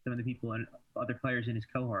before some of the people and other players in his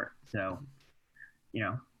cohort. So,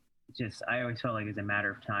 I always felt like it was a matter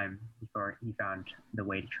of time before he found the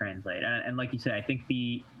way to translate. And like you said, I think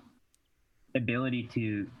the ability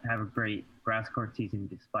to have a great grass court season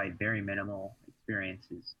despite very minimal experience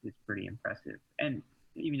is pretty impressive. And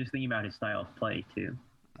even just thinking about his style of play too.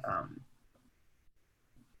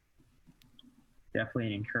 Definitely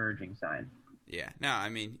an encouraging sign. Yeah. No,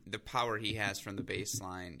 the power he has from the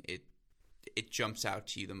baseline, it jumps out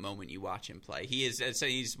to you the moment you watch him play. He's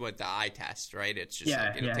what the eye test, right? It's just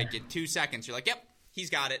it'll take you 2 seconds. You're like, yep, he's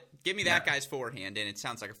got it. Give me that guy's forehand, and it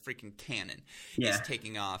sounds like a freaking cannon. He's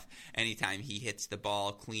taking off anytime he hits the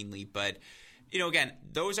ball cleanly. But again,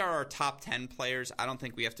 those are our top 10 players. I don't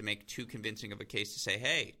think we have to make too convincing of a case to say,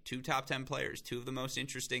 hey, 2 top 10 players, 2 of the most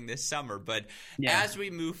interesting this summer. But as we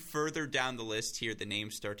move further down the list here, the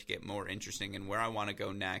names start to get more interesting. And where I want to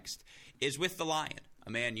go next is with the Lion, a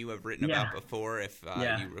man you have written about before, if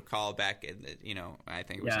you recall back in the, I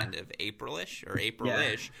think it was end of April-ish, where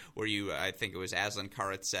I think it was Aslan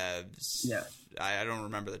Karatsev's, I don't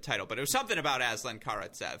remember the title, but it was something about Aslan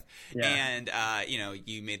Karatsev. And,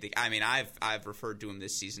 you made the, I've referred to him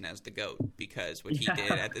this season as the GOAT, because what he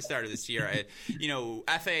did at the start of this year,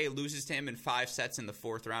 FAA loses to him in 5 sets in the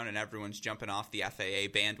 4th round, and everyone's jumping off the FAA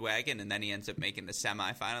bandwagon, and then he ends up making the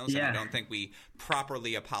semifinals. And I don't think we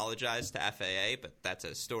properly apologize to FAA, but that's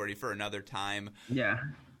a story for another time. Yeah.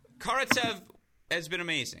 Karatsev has been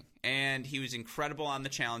amazing, and he was incredible on the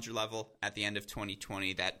challenger level at the end of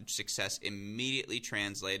 2020. That success immediately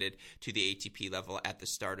translated to the ATP level at the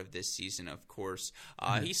start of this season, of course.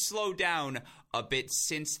 He slowed down a bit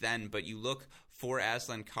since then, but you look for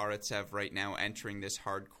Aslan Karatsev right now entering this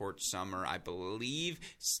hard court summer, I believe,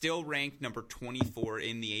 still ranked number 24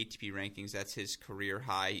 in the ATP rankings. That's his career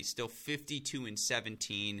high. He's still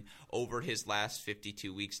 52-17 over his last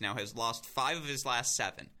 52 weeks. Now has lost 5 of his last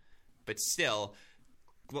 7, but still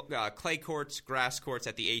clay courts, grass courts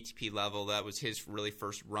at the ATP level. That was his really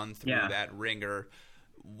first run through that ringer.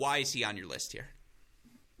 Why is he on your list here?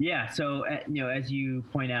 Yeah, so as you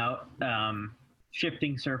point out,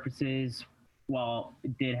 shifting surfaces, while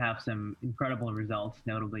it did have some incredible results,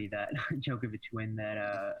 notably that Djokovic win that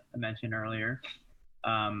I mentioned earlier,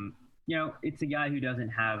 it's a guy who doesn't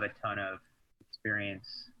have a ton of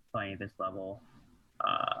experience playing at this level,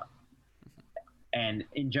 and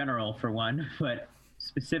in general for one, but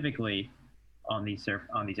specifically on these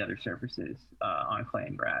other surfaces, on clay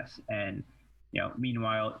and grass. And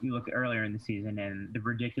meanwhile, you look earlier in the season and the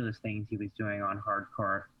ridiculous things he was doing on hard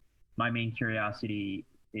court. My main curiosity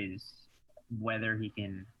is whether he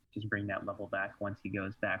can just bring that level back once he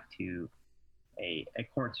goes back to a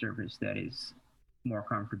court surface that is more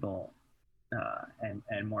comfortable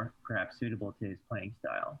and more perhaps suitable to his playing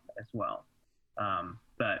style as well.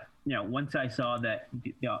 But once I saw that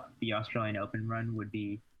the Australian Open run would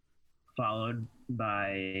be followed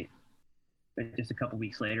by But just a couple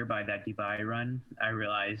weeks later, by that Dubai run, I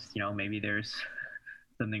realized, maybe there's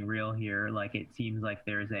something real here. Like, it seems like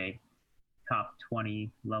there's a top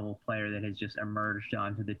 20 level player that has just emerged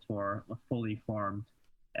onto the tour, fully formed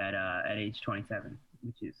at age 27,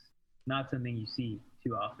 which is not something you see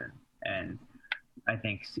too often. And I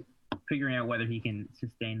think figuring out whether he can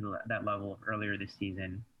sustain that level earlier this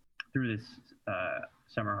season through this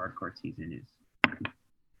summer hardcourt season is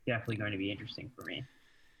definitely going to be interesting for me.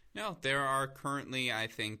 No, there are currently, I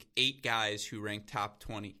think, 8 guys who rank top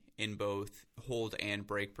 20 in both hold and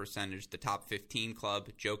break percentage. The top 15 club: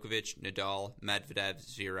 Djokovic, Nadal, Medvedev,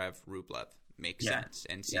 Zverev, Rublev. Makes sense.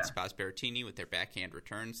 And Tsitsipas, Berrettini, with their backhand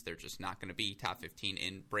returns, they're just not going to be top 15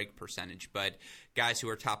 in break percentage. But guys who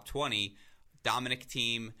are top 20, Dominic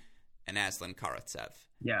Thiem and Aslan Karatsev.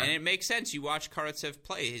 Yeah. And it makes sense. You watch Karatsev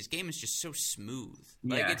play, his game is just so smooth.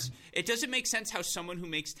 Like, it doesn't make sense how someone who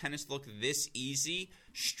makes tennis look this easy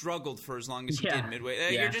struggled for as long as he did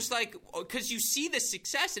midway. You're just like, because you see the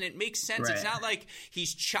success and it makes sense. Right. It's not like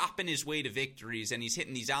he's chopping his way to victories and he's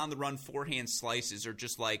hitting these on-the-run forehand slices, or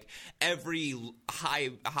just like every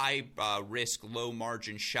high risk, low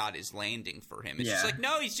margin shot is landing for him. It's just like,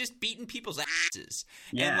 no, he's just beating people's asses.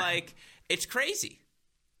 Yeah. And like, it's crazy.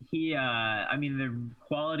 The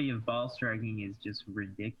quality of ball striking is just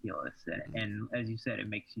ridiculous. And as you said, it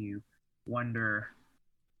makes you wonder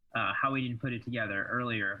how he didn't put it together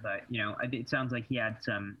earlier. But, it sounds like he had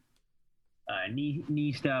some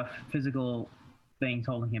knee stuff, physical things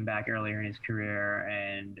holding him back earlier in his career.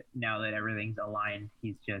 And now that everything's aligned,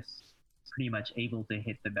 he's just pretty much able to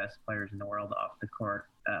hit the best players in the world off the court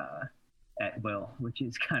at will, which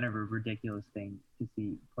is kind of a ridiculous thing to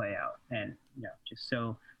see play out. And, just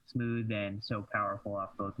so smooth and so powerful off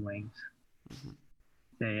both wings.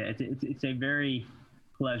 It's a very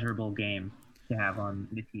pleasurable game to have on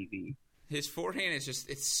the TV. His forehand is just,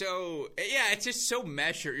 it's just so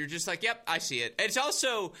measured. You're just like, yep, I see it. It's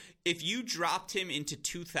also, if you dropped him into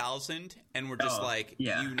 2000 and were just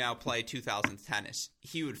you now play 2000 tennis,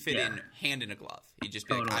 he would fit in hand in a glove. He'd just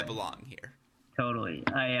be like, I belong here. Totally.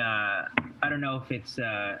 I don't know if it's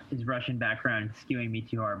his Russian background skewing me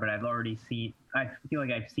too hard, but I feel like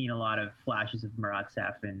I've seen a lot of flashes of Marat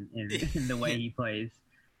Safin in the way he plays.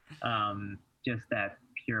 Just that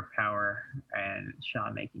pure power and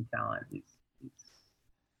shot making talent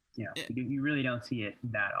you really don't see it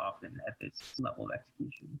that often at this level of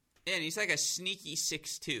execution. And he's like a sneaky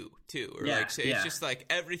 6'2" too, or it's just like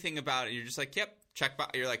everything about it. You're just like, yep, check.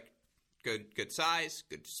 You're like, good size,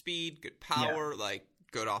 good speed, good power, like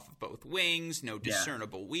good off of both wings, no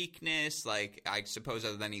discernible weakness. Like, I suppose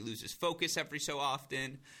other than he loses focus every so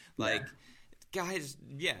often. Like, guys,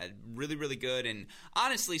 really, really good. And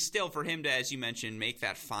honestly, still for him to, as you mentioned, make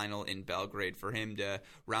that final in Belgrade, for him to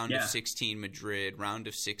round of 16 Madrid, round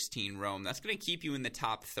of 16 Rome, that's going to keep you in the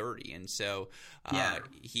top 30. And so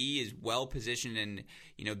he is well positioned. And,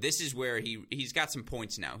 this is where he's got some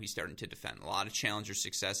points now. He's starting to defend a lot of challenger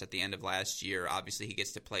success at the end of last year. Obviously, he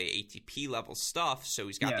gets to play ATP level stuff, so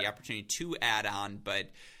he's got the opportunity to add on.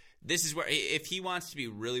 But this is where, if he wants to be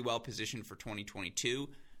really well positioned for 2022,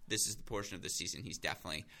 this is the portion of the season he's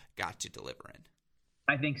definitely got to deliver in.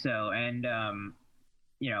 I think so. And,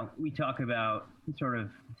 we talk about sort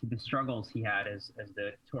of the struggles he had as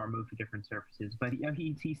the tour moved to different surfaces, but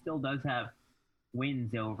he still does have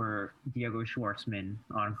wins over Diego Schwartzman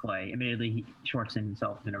on clay. Admittedly, Schwartzman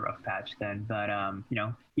himself is in a rough patch then, but,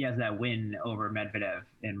 he has that win over Medvedev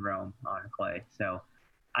in Rome on clay. So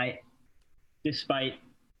despite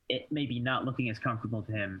it maybe not looking as comfortable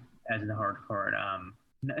to him as in the hard court,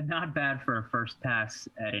 not bad for a first pass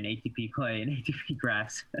at an ATP clay and ATP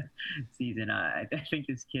grass season. I think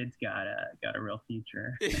this kid's got a real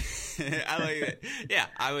future. I like it. Yeah,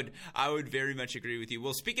 I would very much agree with you.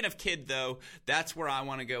 Well, speaking of kid, though, that's where I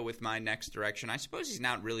want to go with my next direction. I suppose he's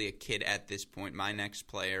not really a kid at this point. My next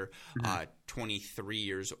player, 23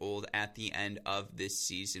 years old at the end of this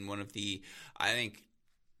season. One of the, I think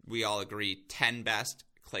we all agree, 10 best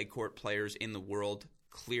clay court players in the world.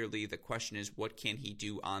 Clearly, the question is, what can he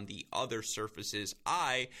do on the other surfaces?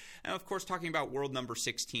 I am, of course, talking about world number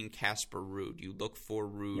 16, Casper Ruud. You look for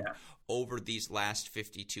Ruud over these last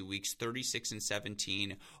 52 weeks,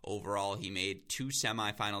 36-17 overall. He made 2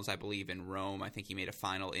 semifinals, I believe, in Rome. I think he made a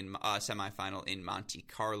semifinal in Monte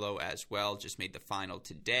Carlo as well. Just made the final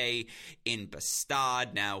today in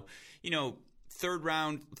Bastad. Now, third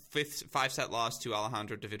round, five-set loss to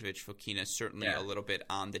Alejandro Davidovich Fokina, certainly a little bit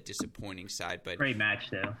on the disappointing side. But great match,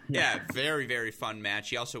 though. Yeah, very, very fun match.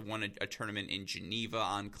 He also won a tournament in Geneva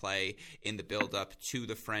on clay in the build-up to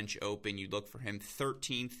the French Open. You look for him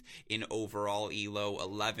 13th in overall ELO,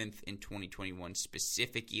 11th in 2021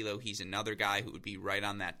 specific ELO. He's another guy who would be right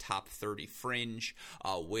on that top 30 fringe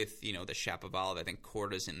with, the Shapovalov. I think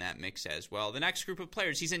Korda's in that mix as well. The next group of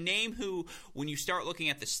players, he's a name who, when you start looking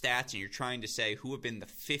at the stats and you're trying to say who have been the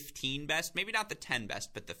 15 best, maybe not the 10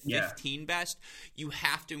 best, but the 15 best, you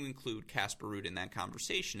have to include Casper Ruud in that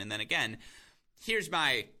conversation. And then again, here's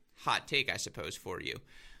my hot take, I suppose, for you.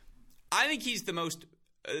 I think he's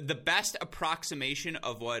the best approximation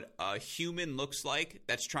of what a human looks like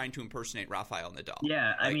that's trying to impersonate Rafael Nadal.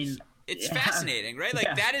 Yeah, I mean, it's fascinating, right?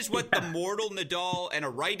 Like that is what the mortal Nadal and a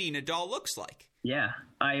righty Nadal looks like. Yeah,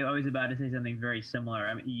 I was about to say something very similar.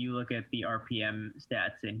 I mean, you look at the RPM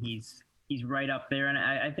stats, and he's right up there, and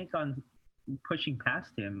I think on pushing past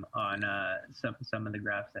him on some of the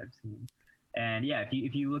graphs I've seen. And yeah,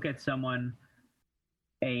 if you look at someone,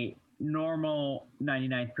 a normal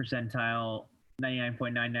 99th percentile,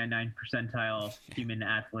 99.999 percentile human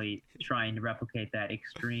athlete trying to replicate that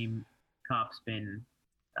extreme topspin,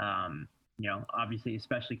 obviously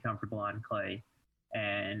especially comfortable on clay,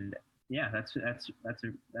 and yeah, that's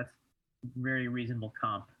very reasonable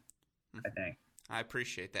comp, I think. I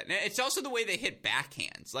appreciate that. And it's also the way they hit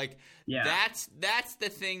backhands. Like that's the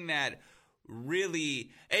thing that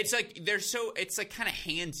really, it's like it's like kind of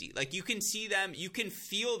handsy. Like you can see them, you can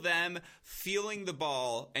feel them feeling the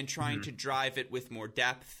ball and trying to drive it with more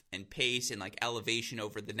depth and pace and like elevation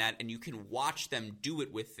over the net, and you can watch them do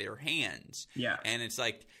it with their hands. Yeah. And it's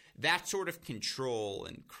like that sort of control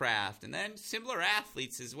and craft, and then similar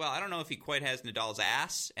athletes as well. I don't know if he quite has Nadal's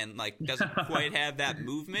ass and like doesn't quite have that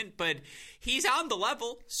movement, but he's on the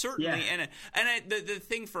level certainly. Yeah. And the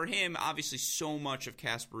thing for him, obviously, so much of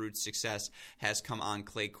Casper Ruud's success has come on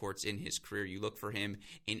clay courts in his career. You look for him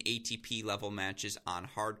in ATP level matches on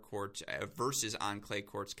hard courts versus on clay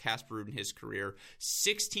courts. Casper Ruud in his career,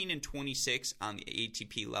 16-26 on the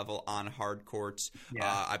ATP level on hard courts.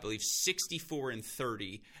 Yeah. I believe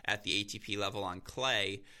 64-30 at the ATP level on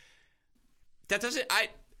clay. That doesn't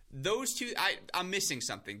those two I'm missing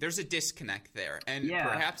something. There's a disconnect there, and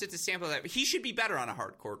perhaps it's a sample of that. He should be better on a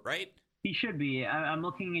hard court, right? He should be. I'm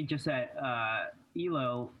looking at just at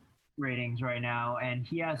ELO ratings right now, and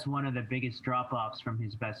he has one of the biggest drop-offs from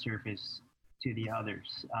his best surface to the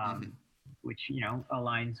others, which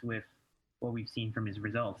aligns with what we've seen from his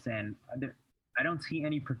results. And I don't see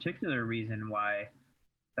any particular reason why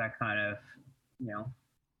that kind of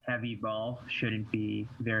heavy ball shouldn't be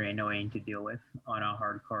very annoying to deal with on a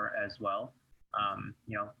hard court as well.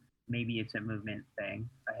 Maybe it's a movement thing.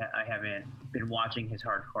 I haven't been watching his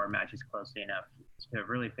hardcore matches closely enough to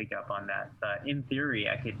really pick up on that. But in theory,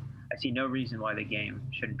 I see no reason why the game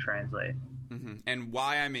shouldn't translate. Mm-hmm. And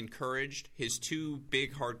why I'm encouraged, his two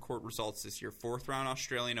big hard court results this year: fourth round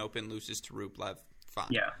Australian Open, loses to Rublev, fine.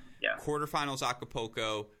 Yeah. Quarterfinals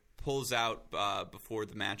Acapulco, pulls out before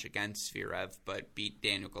the match against Zverev, but beat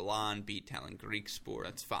Daniel Galan, beat Tallon Griekspoor.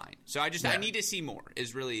 That's fine. So I need to see more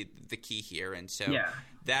is really the key here. And so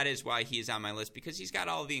that is why he is on my list, because he's got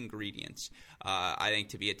all the ingredients, I think,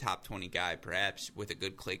 to be a top 20 guy, perhaps with a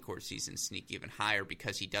good clay court season, sneak even higher,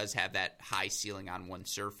 because he does have that high ceiling on one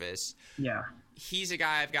surface. Yeah. He's a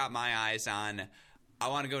guy I've got my eyes on. I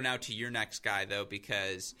want to go now to your next guy, though,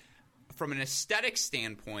 because from an aesthetic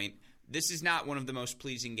standpoint, this is not one of the most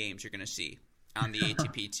pleasing games you're going to see on the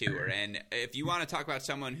ATP Tour. And if you want to talk about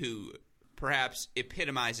someone who perhaps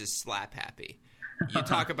epitomizes slap happy, you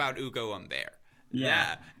talk about Ugo Humbert.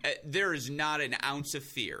 Yeah. There is not an ounce of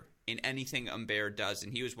fear in anything Humbert does,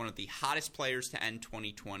 and he was one of the hottest players to end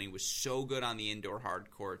 2020, was so good on the indoor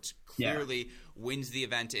hard courts, clearly wins the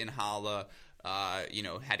event in Halle.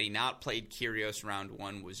 Had he not played Kyrgios round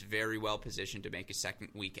one, was very well positioned to make a second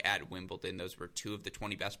week at Wimbledon. Those were two of the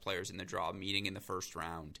 20 best players in the draw meeting in the first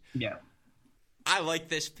round. Yeah. I like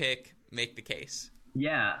this pick. Make the case.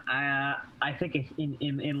 Yeah, I think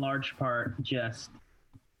in large part just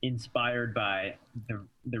inspired by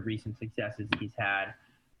the recent successes he's had,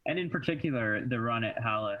 and in particular the run at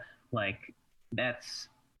Halle. Like, let's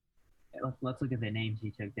look at the names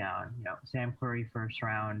he took down. Sam Querrey first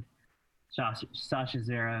round, Sasha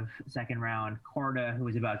Zverev second round, Korda, who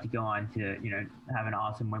was about to go on to have an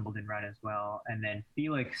awesome Wimbledon run as well, and then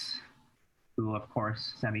Felix, who of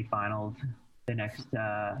course semifinaled the next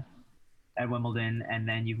at Wimbledon, and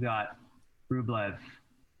then you've got Rublev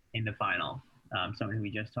in the final, someone who we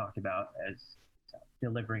just talked about as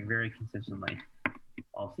delivering very consistently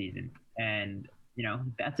all season. And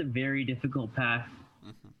that's a very difficult path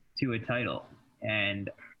to a title. And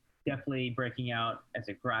definitely breaking out as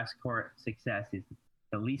a grass court success is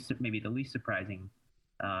maybe the least surprising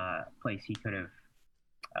place he could have,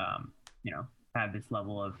 had this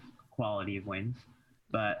level of quality of wins.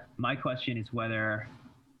 But my question is whether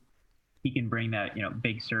he can bring that,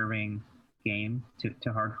 big serving game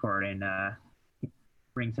to hard court and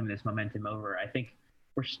bring some of this momentum over. I think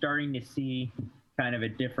we're starting to see kind of a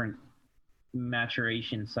different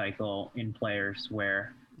maturation cycle in players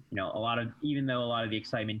where, even though a lot of the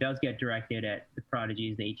excitement does get directed at the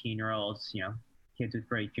prodigies, the 18-year-olds, kids with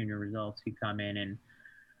great junior results who come in and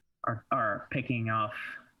are picking off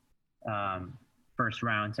first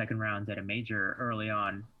round, second rounds at a major early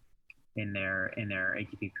on in their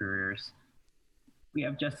ATP careers. We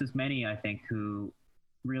have just as many, I think, who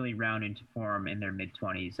really round into form in their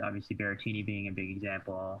mid-20s. Obviously, Berrettini being a big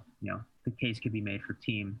example. The case could be made for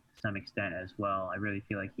Thiem to some extent as well. I really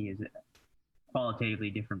feel like he is a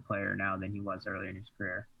qualitatively different player now than he was earlier in his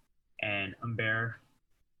career. And Humbert,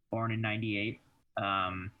 born in 98,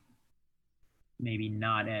 maybe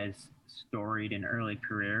not as storied an early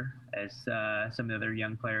career as some of the other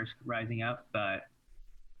young players rising up, but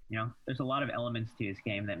there's a lot of elements to his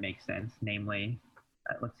game that make sense. Namely,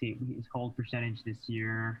 let's see, his hold percentage this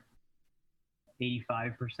year,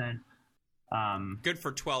 85%. Good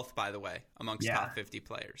for 12th, by the way, amongst top 50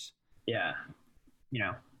 players. Yeah,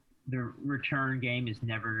 the return game is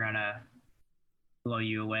never gonna blow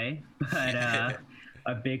you away, but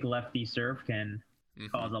a big lefty serve can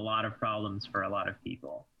cause a lot of problems for a lot of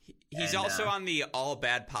people. He's also on the all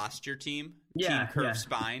bad posture team Curve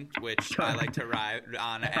Spine, which I like to ride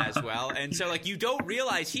on as well. And so, you don't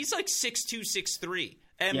realize he's 6'2", 6'3",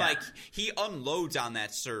 and he unloads on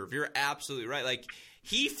that serve. You're absolutely right.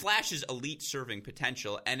 He flashes elite serving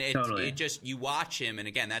potential, and it just, you watch him, and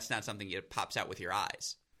again, that's not something that pops out with your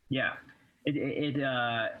eyes. Yeah,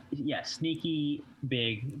 sneaky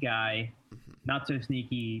big guy, not so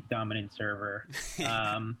sneaky dominant server,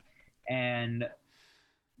 and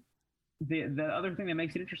the other thing that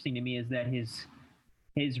makes it interesting to me is that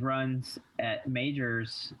his runs at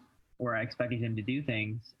majors, where I expected him to do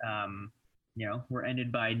things, were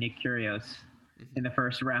ended by Nick Kyrgios in the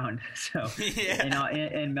first round. So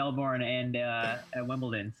in Melbourne and at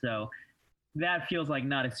Wimbledon. So that feels like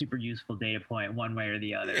not a super useful data point one way or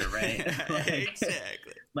the other, right?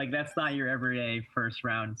 Exactly. That's not your everyday first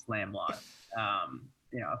round slam loss. A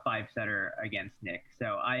 5-setter against Nick.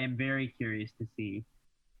 So I am very curious to see.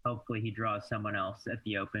 Hopefully he draws someone else at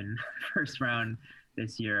the Open first round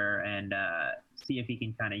this year and see if he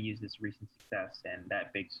can kind of use this recent success and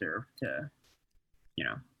that big serve to,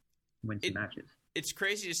 win some matches. It's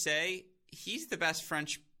crazy to say he's the best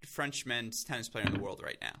French men's tennis player in the world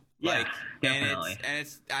right now. Yeah, definitely. And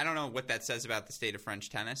it's I don't know what that says about the state of French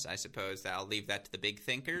tennis. I suppose that I'll leave that to the big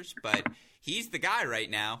thinkers, but he's the guy right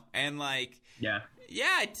now. And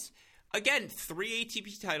it's again 3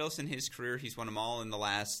 ATP titles in his career. He's won them all in the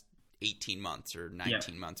last 18 months or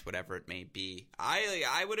 19 months, whatever it may be.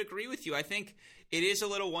 I would agree with you. I think it is a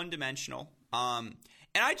little one-dimensional. And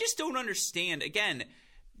I just don't understand. Again,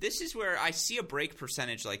 this is where I see a break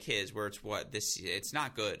percentage like his, where it's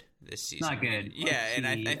not good this season. Not good. Yeah, and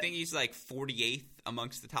I think he's 48th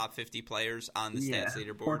amongst the top 50 players on the stats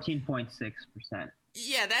leaderboard. 14.6%.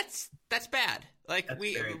 Yeah, that's bad.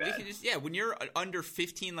 We can just when you're under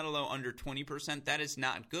 15, let alone under 20%, that is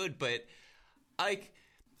not good. But I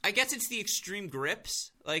guess it's the extreme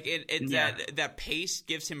grips. That pace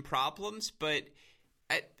gives him problems, but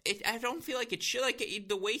I don't feel like it should.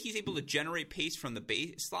 The way he's able to generate pace from the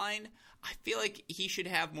baseline, I feel like he should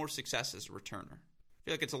have more success as a returner. I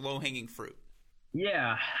feel like it's a low-hanging fruit.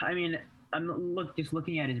 Yeah, I mean, I'm just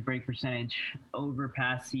looking at his break percentage over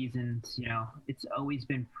past seasons. It's always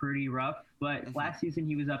been pretty rough, but last season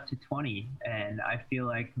he was up to 20, and I feel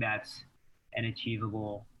like that's an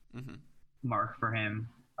achievable mark for him.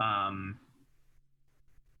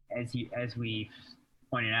 As we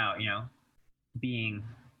pointed out, being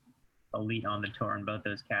elite on the tour in both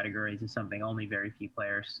those categories is something only very few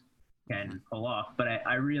players can pull off. But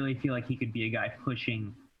I really feel like he could be a guy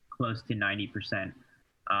pushing close to 90%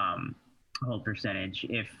 hold percentage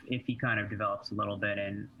if he kind of develops a little bit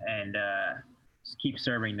and keeps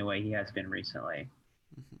serving the way he has been recently.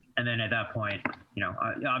 And then at that point,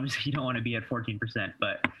 obviously you don't want to be at 14%,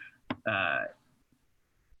 but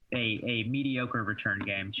a mediocre return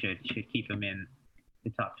game should keep him in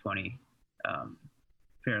the top 20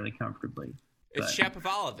 fairly comfortably. It's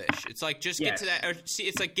Shapovalov-ish. It's just get to that. Or see,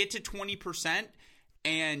 it's get to 20%,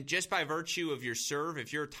 And just by virtue of your serve,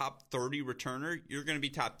 if you're a top 30 returner, you're going to be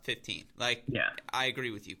top 15. Like, I agree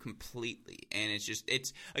with you completely. And it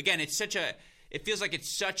feels like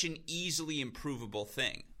it's such an easily improvable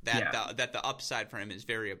thing that the upside for him is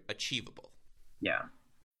very achievable. Yeah.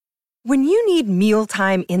 When you need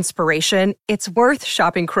mealtime inspiration, it's worth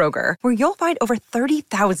shopping Kroger, where you'll find over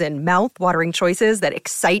 30,000 mouth-watering choices that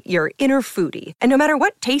excite your inner foodie. And no matter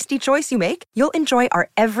what tasty choice you make, you'll enjoy our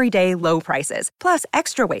everyday low prices, plus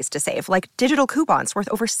extra ways to save, like digital coupons worth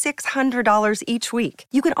over $600 each week.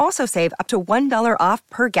 You can also save up to $1 off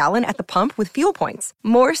per gallon at the pump with fuel points.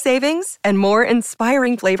 More savings and more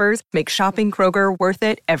inspiring flavors make shopping Kroger worth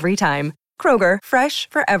it every time. Kroger, fresh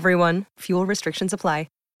for everyone. Fuel restrictions apply.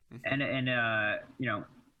 And you know,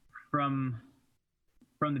 from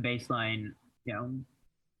the baseline, you know,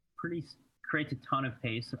 creates a ton of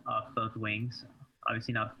pace off both wings.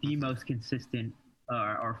 Obviously not the most consistent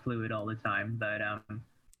or fluid all the time, but on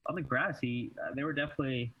the grass, there were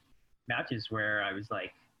definitely matches where I was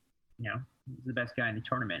like, you know, he's the best guy in the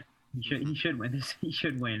tournament. He should win this. He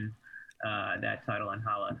should win that title on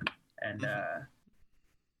Hala. And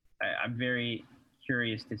I'm very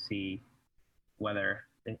curious to see whether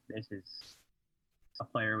this is a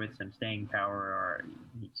player with some staying power or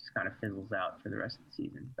he just kind of fizzles out for the rest of the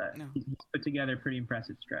season. But he's put together a pretty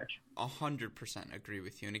impressive stretch. 100% agree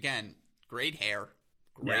with you. And again, great hair.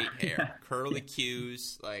 Curly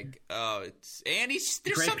cues, like,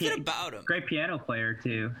 there's something about him. Great piano player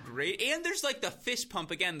too. Great, and there's like the fist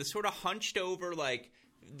pump again, the sort of hunched over, like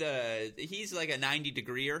he's like a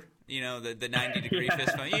 90-degreer, you know, the 90-degree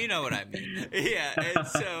fist pump. You know what I mean? Yeah, and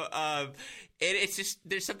so it's just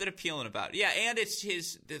there's something appealing about it. Yeah, and it's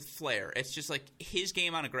the flair. It's just like his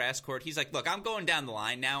game on a grass court. He's like, look, I'm going down the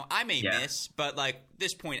line now. I may miss, but like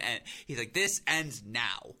this point, he's like, this ends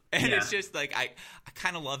now, and it's just like I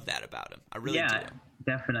kind of love that about him. I really do.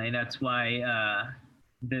 Definitely. That's why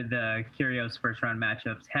the Kyrgios first round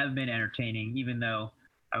matchups have been entertaining, even though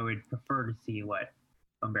I would prefer to see what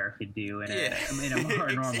Humbert could do in a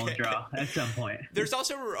more normal draw at some point. There's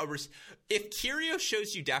also if Kyrgios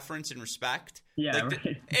shows you deference and respect,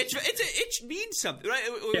 it means something, right?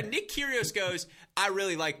 When Nick Kyrgios goes, I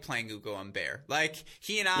really like playing Ugo Humbert. Like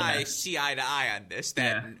he and I see eye to eye on this.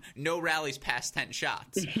 That no rallies past 10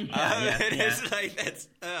 shots. It's like that's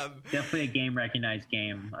definitely a game recognized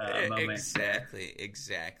game moment.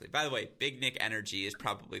 Exactly. By the way, Big Nick energy is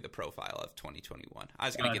probably the profile of 2021. I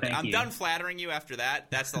was going to get that. I'm done flattering you after that.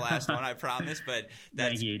 That's the last one, I promise. But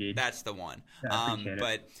that's the one.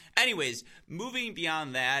 But anyways, moving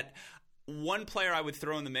beyond that. One player I would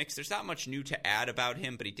throw in the mix, there's not much new to add about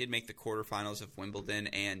him, but he did make the quarterfinals of Wimbledon.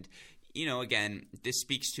 And, you know, again, this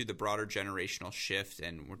speaks to the broader generational shift,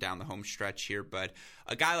 and we're down the home stretch here. But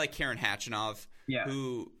a guy like Karen Khachanov,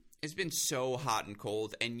 who has been so hot and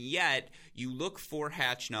cold, and yet you look for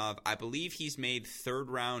Khachanov, I believe he's made third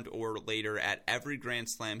round or later at every Grand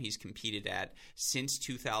Slam he's competed at since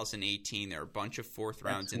 2018. There are a bunch of fourth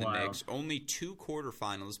rounds in the mix, only 2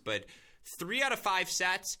 quarterfinals, but 3 out of 5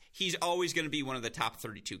 sets, he's always going to be one of the top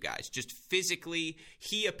 32 guys. Just physically,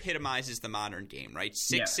 he epitomizes the modern game, right?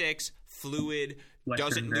 6'6", fluid,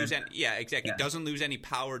 doesn't lose any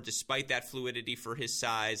power despite that fluidity for his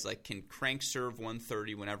size. Like can crank serve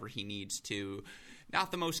 130 whenever he needs to.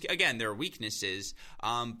 Not the most. Again, there are weaknesses,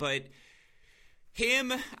 but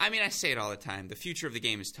him. I mean, I say it all the time. The future of the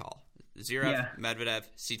game is tall. Zverev, Medvedev,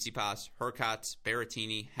 Tsitsipas, Hurkacz,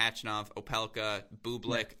 Berrettini, Khachanov, Opelka,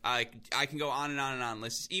 Bublik. I can go on and on and on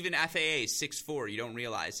lists. Even FAA 6'4". You don't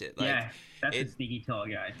realize it. Like, that's a sneaky tall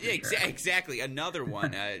guy. Exactly. Another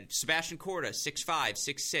one. Sebastian Korda, 6'5",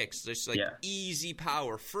 6'6". Just like easy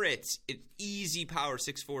power. Fritz, easy power,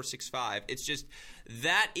 6'4", 6'5". It's just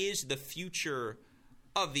that is the future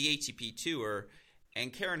of the ATP Tour.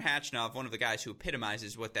 And Karen Khachanov, one of the guys who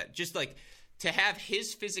epitomizes what that just like. To have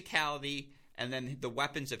his physicality and then the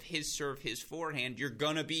weapons of his serve, his forehand, you're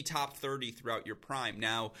going to be top 30 throughout your prime.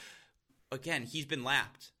 Now, again, he's been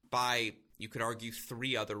lapped by, you could argue,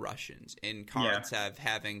 3 other Russians, in Karatsev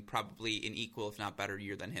having probably an equal, if not better,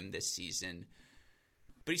 year than him this season.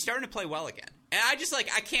 But he's starting to play well again. And I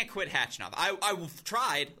can't quit Khachanov. I've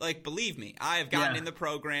tried. Like, believe me, I have gotten in the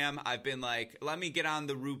program. I've been like, let me get on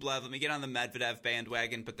the Rublev, let me get on the Medvedev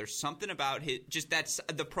bandwagon. But there's something about that's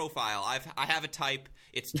the profile. I have a type.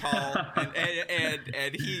 It's tall,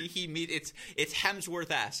 and he meets it's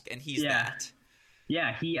Hemsworth-esque, and he's that.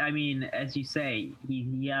 Yeah, I mean, as you say,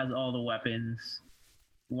 he has all the weapons.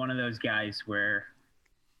 One of those guys where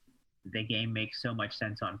the game makes so much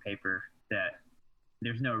sense on paper that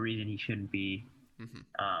there's no reason he shouldn't be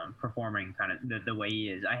performing kind of the way he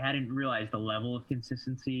is. I hadn't realized the level of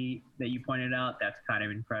consistency that you pointed out. That's kind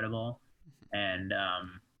of incredible. And,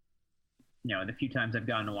 the few times I've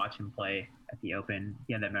gotten to watch him play at the Open,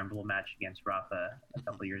 he had that memorable match against Rafa a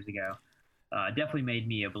couple years ago. Definitely made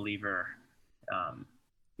me a believer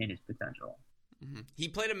in his potential. Mm-hmm. He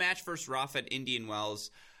played a match versus Rafa at Indian Wells.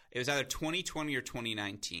 It was either 2020 or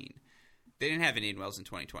 2019. They didn't have Indian Wells in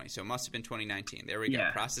 2020, so it must have been 2019. There we go,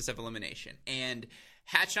 process of elimination. And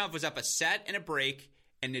Khachanov was up a set and a break,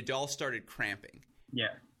 and Nadal started cramping. Yeah.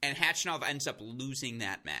 And Khachanov ends up losing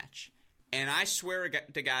that match. And I swear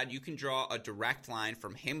to God, you can draw a direct line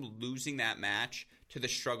from him losing that match to the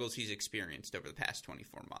struggles he's experienced over the past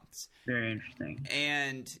 24 months. Very interesting.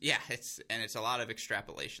 And it's a lot of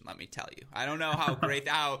extrapolation, let me tell you. I don't know how great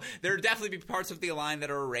there would definitely be parts of the line that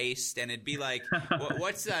are erased, and it'd be like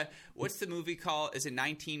what's the movie called? Is it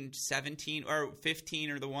 1917 or 15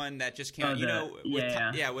 or the one that just came out?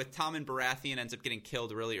 With Tom and Baratheon ends up getting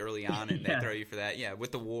killed really early on, and they throw you for that. Yeah,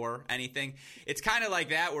 with the war, anything. It's kind of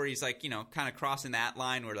like that where he's like, kind of crossing that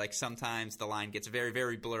line where like sometimes the line gets very,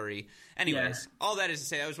 very blurry. Anyways, all that is to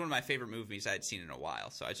say, that was one of my favorite movies I had seen in a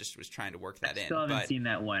while, so I just was trying to work that in. Still haven't seen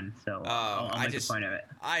that one, so I'll make a point of it.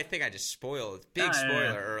 I think I just spoiled. Big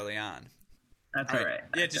spoiler early on. That's all right.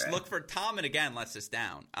 Yeah, just look for Tom, and again, lets us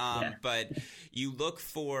down. But you look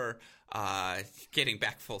for, getting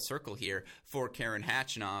back full circle here, for Karen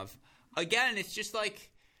Khachanov. Again, it's just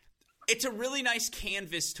like, it's a really nice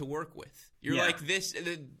canvas to work with. You're like this.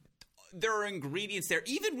 There are ingredients there.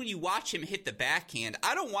 Even when you watch him hit the backhand,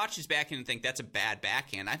 I don't watch his backhand and think that's a bad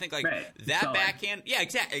backhand. I think that solid backhand,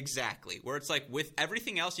 exactly. Where it's like with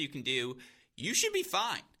everything else you can do, you should be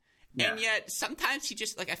fine. Yeah. And yet sometimes he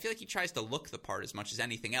just I feel like he tries to look the part as much as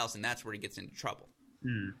anything else, and that's where he gets into trouble.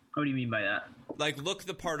 What do you mean by that? Like, look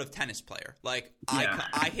the part of tennis player. Like,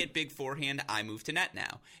 I hit big forehand, I move to net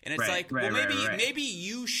now. And it's maybe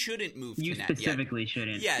you shouldn't move to net yet. You specifically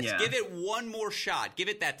shouldn't. Yes, give it one more shot. Give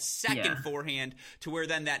it that second forehand to where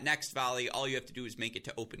then that next volley, all you have to do is make it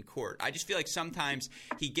to open court. I just feel like sometimes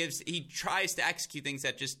he tries to execute things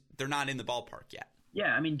that just, they're not in the ballpark yet.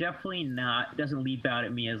 Yeah, I mean, definitely not. Doesn't leap out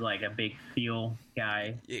at me as like a big feel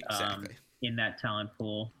guy. Exactly. In that talent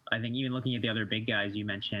pool. I think even looking at the other big guys you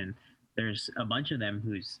mentioned, there's a bunch of them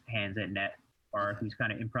whose hands at net are whose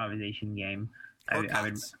kind of improvisation game. I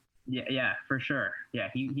would, for sure. Yeah,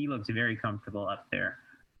 he looks very comfortable up there.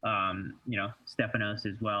 Stefanos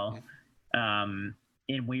as well.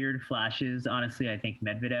 In weird flashes, honestly, I think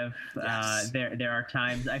Medvedev. There are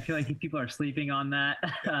times I feel like people are sleeping on that.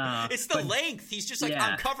 It's the length. He's just like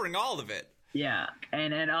uncovering all of it. Yeah,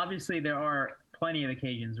 and obviously there are plenty of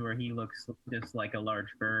occasions where he looks just like a large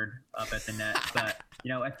bird up at the net. But,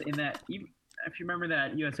 in that, if you remember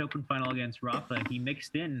that U.S. Open final against Rafa, he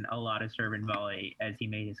mixed in a lot of serve and volley as he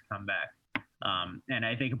made his comeback. And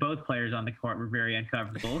I think both players on the court were very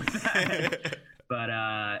uncomfortable with that. But,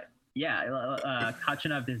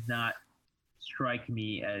 Khachanov does not strike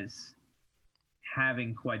me as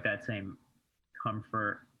having quite that same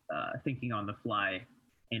comfort, thinking on the fly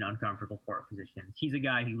in uncomfortable court positions. He's a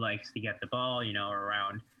guy who likes to get the ball,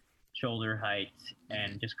 around shoulder height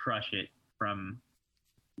and just crush it from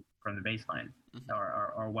the baseline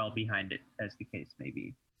or well behind it, as the case may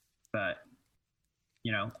be. But,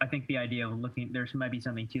 I think the idea of there might be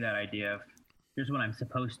something to that idea of here's what I'm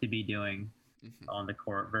supposed to be doing on the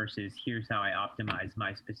court versus here's how I optimize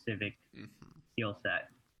my specific skill set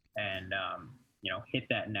and, hit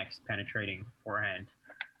that next penetrating forehand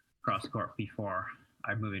cross court before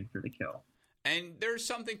I move in for the kill. And there's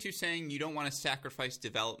something to saying you don't want to sacrifice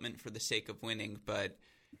development for the sake of winning, but,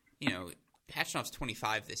 Khachanov's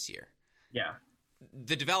 25 this year. Yeah.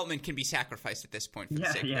 The development can be sacrificed at this point for the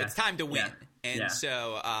sake of it. It's time to win. Yeah. And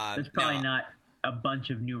so... there's probably not a bunch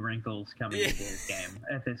of new wrinkles coming into his game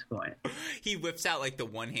at this point. He whips out like the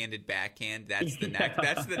one-handed backhand. That's the next.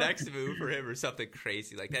 That's the next move for him, or something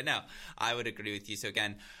crazy like that. No, I would agree with you. So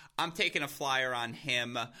again, I'm taking a flyer on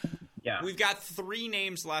him. Yeah, we've got 3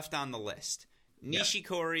 names left on the list: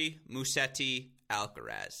 Nishikori, Musetti,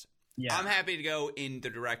 Alcaraz. Yeah. I'm happy to go in the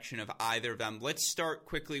direction of either of them. Let's start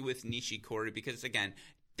quickly with Nishikori because again,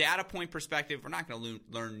 data point perspective, we're not going to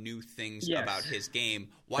learn new things about his game.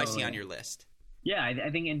 Why is he on your list? Yeah, I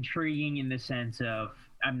think intriguing in the sense of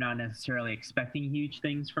I'm not necessarily expecting huge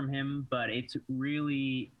things from him, but it's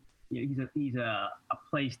really he's a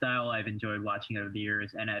play style I've enjoyed watching over the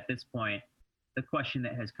years. And at this point, the question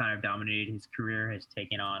that has kind of dominated his career has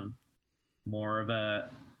taken on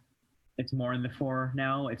it's more in the fore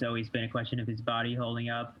now. It's always been a question of his body holding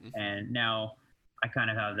up. And now I kind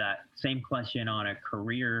of have that same question on a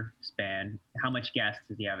career span. How much gas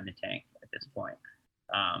does he have in the tank at this point.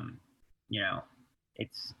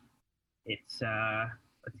 It's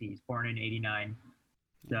let's see, he's born in 89,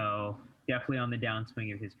 so definitely on the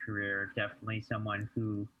downswing of his career. Definitely someone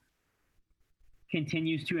who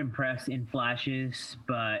continues to impress in flashes,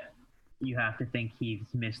 but you have to think he's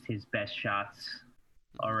missed his best shots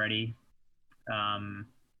already.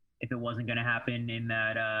 If it wasn't going to happen in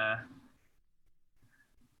that,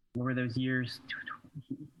 what were those years?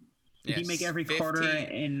 Did he make every 15, quarter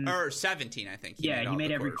in or 17? I think. He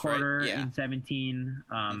made every quarter right? in 17.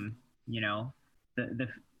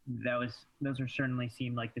 Those are certainly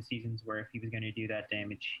seemed like the seasons where if he was going to do that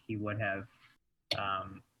damage, he would have.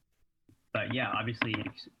 But yeah, obviously,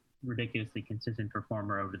 he's ridiculously consistent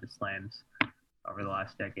performer over the slams over the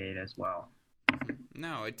last decade as well.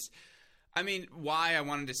 No, why I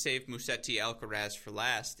wanted to save Musetti Alcaraz for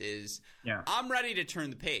last is I'm ready to turn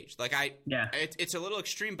the page. It's a little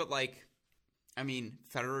extreme, but Federer,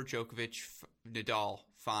 Djokovic, Nadal,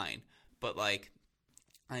 fine. But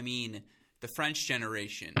the French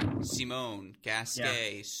generation, Simone,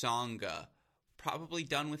 Gasquet, Tsonga, probably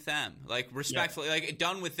done with them. Respectfully,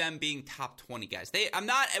 done with them being top 20 guys. When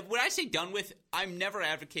I say done with, I'm never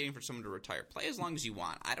advocating for someone to retire. Play as long as you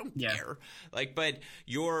want. I don't care. But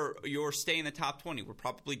you're staying in the top 20. We're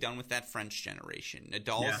probably done with that French generation.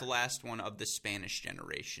 Nadal is the last one of the Spanish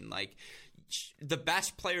generation. The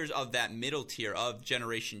best players of that middle tier of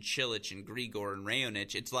generation Cilic and Grigor and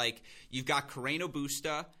Raonic, it's you've got Carreno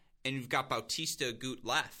Busta and you've got Bautista Agut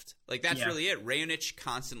left. That's really it. Raonic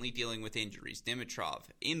constantly dealing with injuries. Dimitrov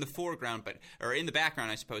in the foreground, or in the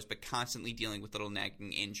background, I suppose, but constantly dealing with little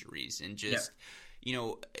nagging injuries. And just,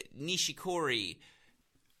 Nishikori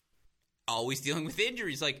always dealing with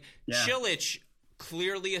injuries. Cilic,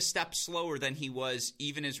 clearly a step slower than he was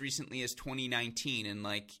even as recently as 2019. And,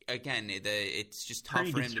 again, it's just tough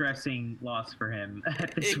pretty for him. Pretty distressing loss for him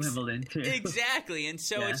at the Wimbledon, too. Exactly. And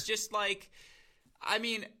so it's just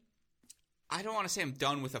I don't want to say I'm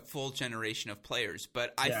done with a full generation of players,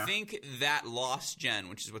 but I think that lost gen,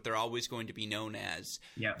 which is what they're always going to be known as,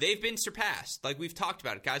 they've been surpassed. We've talked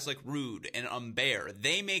about it. Guys like Ruud and Humbert,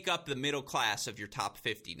 they make up the middle class of your top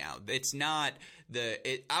 50 now. It's not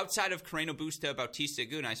outside of Carreno Busta, Bautista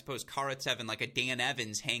Agut, and I suppose Karatsev and a Dan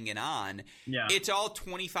Evans hanging on. Yeah. It's all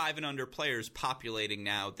 25 and under players populating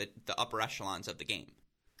now the upper echelons of the game.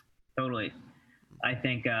 Totally. I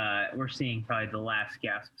think we're seeing probably the last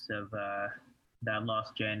gasps of that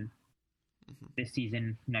lost gen this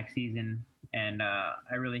season, next season. And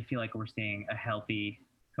I really feel like we're seeing a healthy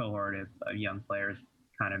cohort of young players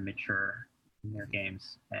kind of mature in their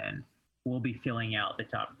games. And we'll be filling out the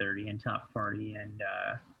top 30 and top 40. And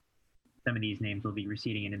some of these names will be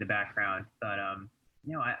receding into the background. But,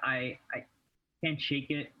 I can't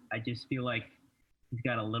shake it. I just feel like he's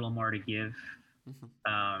got a little more to give.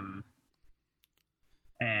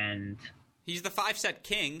 And he's the 5-set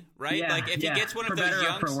king, right? If he gets one of those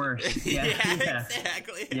young, for worse.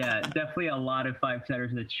 Exactly. Definitely a lot of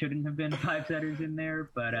 5-setters that shouldn't have been 5-setters in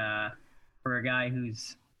there. But for a guy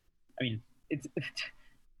who's, it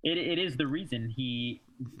is the reason he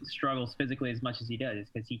struggles physically as much as he does, is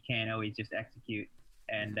because he can't always just execute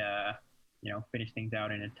and finish things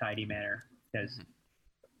out in a tidy manner. Because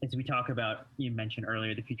as we talk about, you mentioned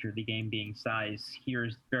earlier, the future of the game being size,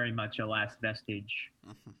 here's very much a last vestige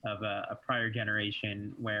of a prior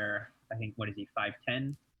generation where I think,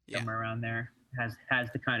 5'10", somewhere around there, has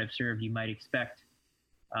the kind of serve you might expect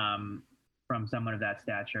from someone of that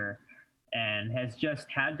stature, and has just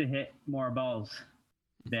had to hit more balls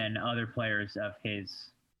than other players of his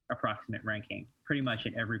approximate ranking, pretty much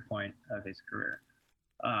at every point of his career.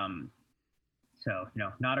 So,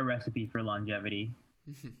 not a recipe for longevity.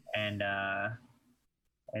 And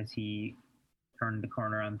as he turned the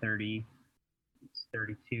corner on 30, he's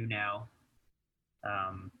 32 now.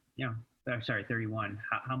 31.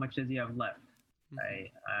 How much does he have left?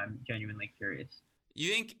 I'm genuinely curious.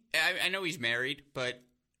 You think? I know he's married, but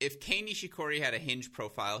if Kei Nishikori had a Hinge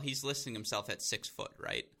profile, he's listing himself at 6 foot,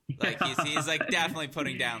 right? He's definitely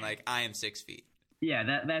putting down I am 6 feet.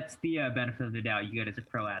 Yeah, that's the benefit of the doubt you get as a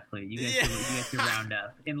pro athlete. You get to round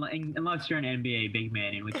up, unless you're an NBA big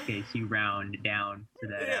man, in which case you round down so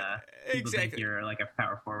that people think you're a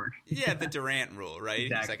power forward. Yeah, the Durant rule,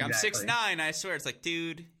 right? Exactly, He's I'm 6'9", I swear. It's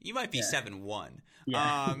dude, you might be 7'1".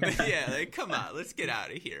 Yeah. Come on, let's get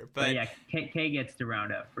out of here. But yeah, K gets to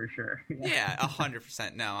round up for sure. Yeah,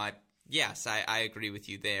 100%. No, I agree with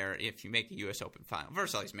you there. If you make a U.S. Open final,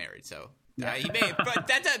 first of all, he's married, so. He may, but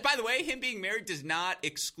that, by the way, him being married does not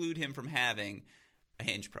exclude him from having a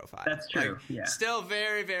Hinge profile. That's true. Yeah. Still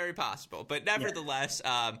very, very possible. But nevertheless,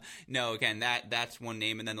 no, again, that's one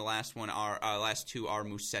name. And then the last two are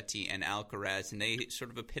Musetti and Alcaraz. And they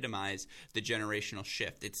sort of epitomize the generational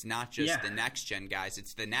shift. It's not just the next gen guys.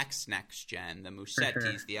 It's the next gen. The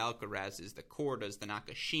Musettis, the Alcarazes, the Kordas, the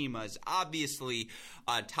Nakashimas. Obviously,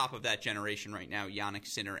 on top of that generation right now, Jannik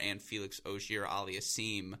Sinner and Felix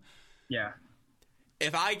Auger-Aliassime. Yeah.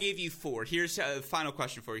 If I gave you 4, here's a final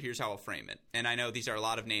question for you. Here's how I'll frame it. And I know these are a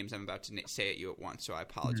lot of names I'm about to say at you at once, so I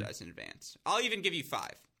apologize in advance. I'll even give you 5.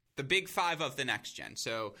 The big 5 of the next gen.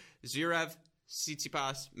 So Zverev,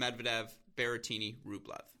 Tsitsipas, Medvedev, Berrettini,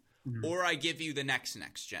 Rublev. Or I give you the next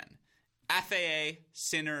gen. FAA,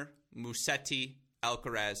 Sinner, Musetti,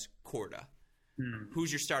 Alcaraz, Korda.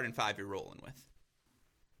 Who's your starting 5 you're rolling with?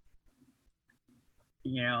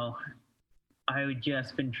 You know, I've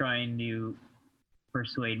just been trying to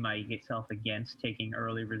persuade myself against taking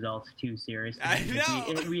early results too seriously. I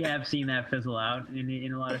know. We have seen that fizzle out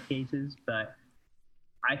in a lot of cases, but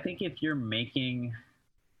I think if you're making,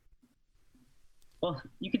 well,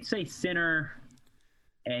 you could say Sinner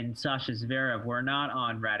and Sasha Zverev were not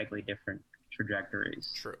on radically different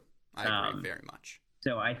trajectories. True. I agree very much.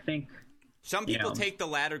 So I think some people take the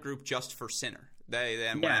latter group just for Sinner.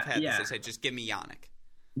 When I've had this, they say, just give me Jannik.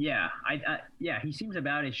 Yeah, he seems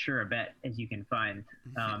about as sure a bet as you can find.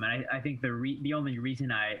 And I think the only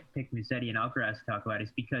reason I picked Musetti and Alcaraz to talk about is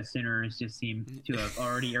because Sinners just seem to have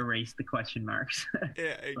already erased the question marks.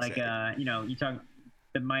 Yeah, exactly. You talk,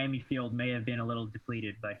 the Miami field may have been a little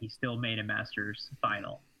depleted, but he still made a Masters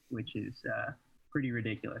final, which is pretty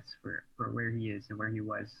ridiculous for where he is and where he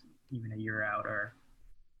was even a year out or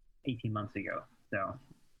 18 months ago. So,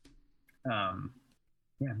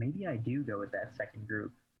 maybe I do go with that second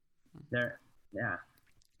group.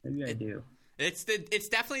 Maybe I do. It's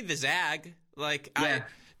definitely the Zag.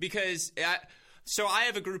 So I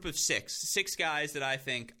have a group of six guys that I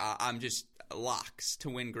think I'm just locks to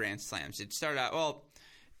win Grand Slams. It started out,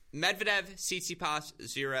 Medvedev, Tsitsipas,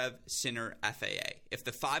 Zverev, Sinner, FAA. If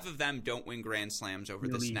the 5 of them don't win Grand Slams over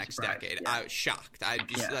this next decade, I'm shocked. I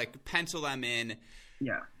just pencil them in.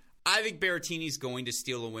 Yeah. I think Berrettini's going to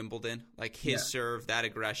steal a Wimbledon. His serve, that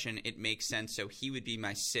aggression, it makes sense. So he would be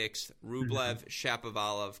my 6th. Rublev,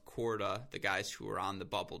 Shapovalov, Korda, the guys who are on the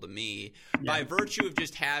bubble to me. Yeah. By virtue of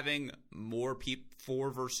just having more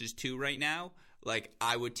 4 versus 2 right now,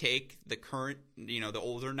 I would take the current, the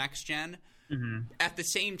older next gen. At the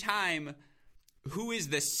same time, who is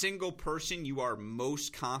the single person you are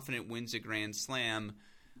most confident wins a Grand Slam?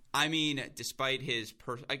 I mean, despite his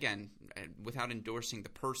again, without endorsing the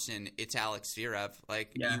person, it's Alex Zverev.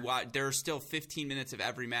 There are still 15 minutes of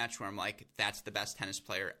every match where I'm like, that's the best tennis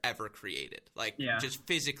player ever created. Just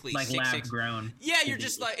physically, lab grown. Yeah, you're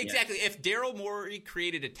just exactly. If Daryl Morey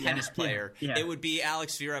created a tennis player, it would be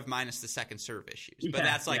Alex Zverev minus the second serve issues. But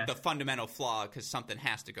that's the fundamental flaw because something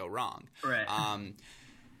has to go wrong. Right.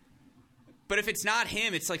 But if it's not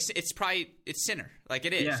him, it's Sinner.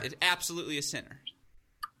 It is. Yeah. It's absolutely a Sinner.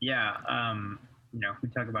 Yeah, we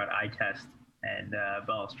talk about eye test and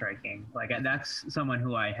ball striking. That's someone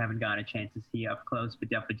who I haven't gotten a chance to see up close, but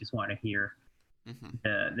definitely just want to hear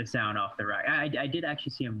the sound off the rack. I did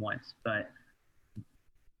actually see him once, but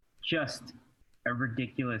just a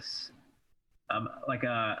ridiculous, a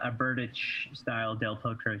Berdych style, Del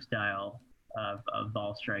Potro style of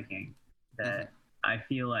ball striking that I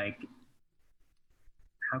feel like,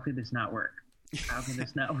 how could this not work? How can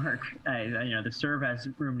this not work? The serve has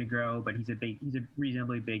room to grow, but he's a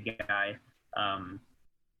reasonably big guy.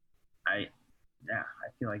 I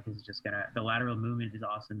feel like this is just the lateral movement is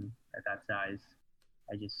awesome at that size.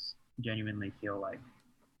 I just genuinely feel like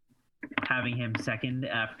having him second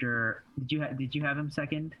after. Did you have him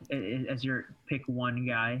second as your pick one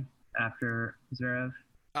guy after Zverev?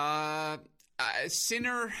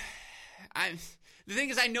 Sinner. The thing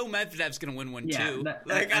is, I know Medvedev's going to win one too.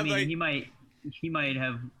 He might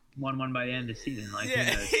have won one by the end of the season.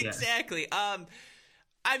 Exactly.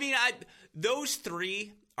 Those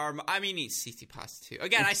 3 are. He's Tsitsipas too.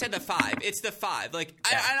 Again, I said the 5. It's the 5.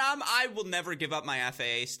 I will never give up my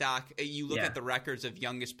FAA stock. You look at the records of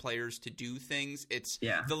youngest players to do things.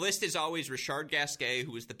 The list is always Richard Gasquet,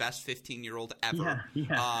 who was the best 15-year-old ever.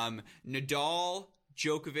 Nadal,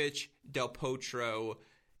 Djokovic, Del Potro.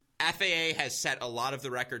 FAA has set a lot of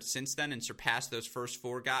the records since then and surpassed those first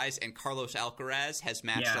 4 guys, and Carlos Alcaraz has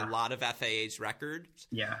matched a lot of FAA's records.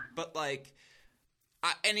 Yeah. But,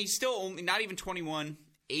 and he's still only not even 21,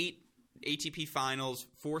 8 ATP finals,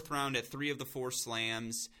 4th round at 3 of the 4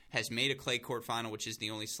 slams, has made a clay court final, which is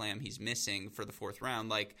the only slam he's missing for the 4th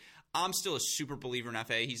round. I'm still a super believer in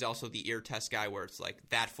FA. He's also the ear test guy where it's like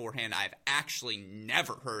that forehand. I've actually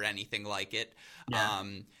never heard anything like it. Yeah.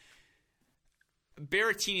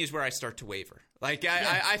 Berrettini is where I start to waver. Like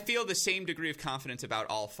I feel the same degree of confidence about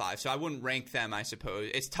all 5, so I wouldn't rank them, I suppose.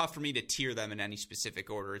 It's tough for me to tier them in any specific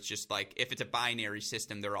order. It's just like if it's a binary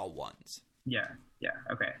system, they're all 1s. Yeah.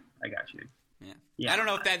 Okay. I got you. Yeah. I don't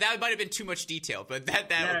know if that might have been too much detail, but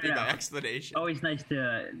that would be my explanation. Always nice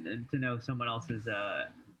to know someone else's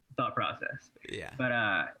thought process. Yeah. But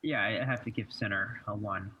I have to give Sinner a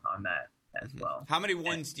 1 on that as well. How many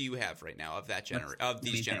 1s do you have right now of that of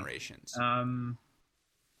these generations?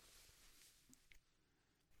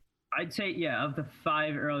 I'd say, of the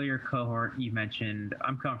 5 earlier cohort you mentioned,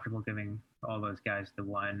 I'm comfortable giving all those guys the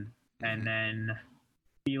 1, and then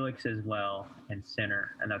Felix as well, and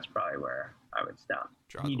Sinner, and that's probably where I would stop.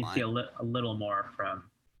 Need to see a little more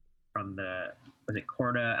from the, was it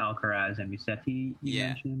Korda, Alcaraz, and Musetti you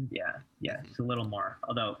mentioned? Yeah, it's a little more.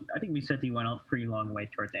 Although I think Musetti went a pretty long way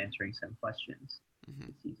towards answering some questions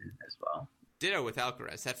this season as well. Ditto with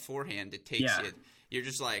Alcaraz. That forehand, it takes you. You're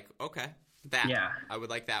just like, okay. I would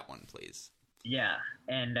like that one, please. Yeah,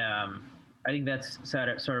 and I think that's sort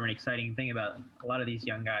of an exciting thing about a lot of these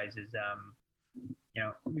young guys is,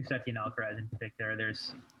 Musetti and Alcaraz in particular,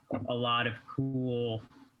 there's a lot of cool,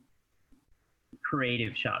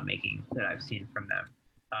 creative shot making that I've seen from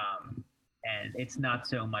them, and it's not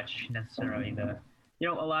so much necessarily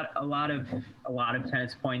a lot of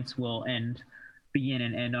tennis points will begin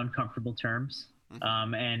and end on comfortable terms,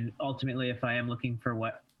 and ultimately, if I am looking for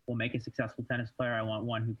what will make a successful tennis player, I want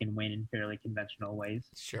one who can win in fairly conventional ways.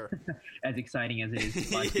 Sure. As exciting as it is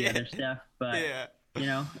to watch the other stuff, but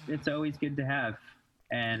it's always good to have.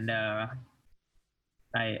 And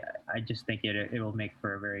I just think it will make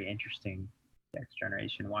for a very interesting next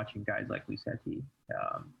generation, watching guys like Musetti,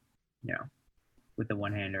 with the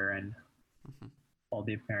one-hander and all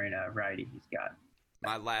the apparent variety he's got.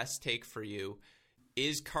 My last take for you.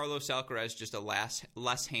 Is Carlos Alcaraz just a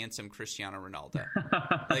less handsome Cristiano Ronaldo?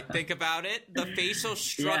 Like, think about it. The facial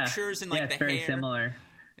structures and the hair. Very similar.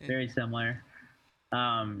 Very similar.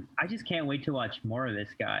 I just can't wait to watch more of this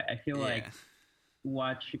guy. I feel like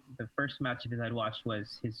the first match of his I'd watched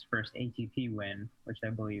was his first ATP win, which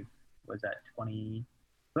I believe was at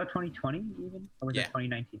 2020 even? Or was that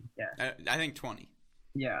 2019? Yeah. I think 20.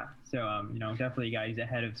 Yeah. So, definitely a guy who's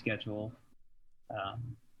ahead of schedule.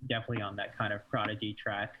 Definitely on that kind of prodigy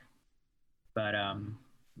track, but I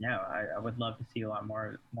would love to see a lot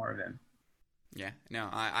more of him. Yeah, no,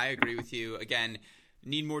 I agree with you. Again,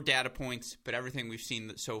 need more data points, but everything we've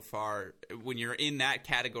seen so far, when you're in that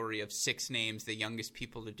category of 6 names, the youngest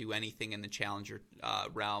people to do anything in the challenger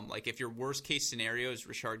realm, like if your worst case scenario is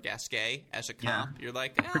Richard Gasquet as a comp, you're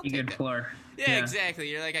like, pretty good floor. Yeah, exactly.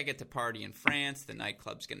 You're like, I get to party in France. The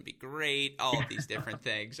nightclub's going to be great. All of these different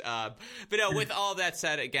things. But no, with all that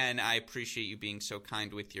said, again, I appreciate you being so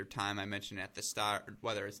kind with your time. I mentioned at the start,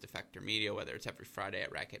 whether it's Defector Media, whether it's every Friday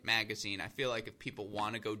at Racket Magazine, I feel like if people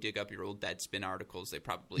want to go dig up your old Deadspin articles, they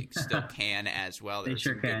probably still can as well. There's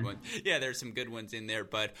some good ones. Yeah, there's some good ones in there.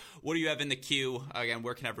 But what do you have in the queue? Again,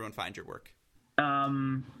 where can everyone find your work?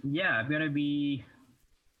 I'm going to be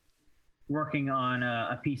working on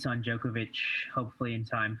a piece on Djokovic, hopefully in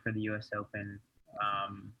time for the U.S. Open.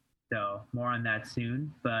 So more on that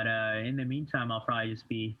soon. But in the meantime, I'll probably just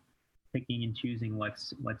be picking and choosing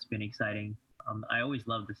what's been exciting. I always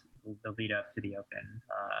love the lead up to the Open.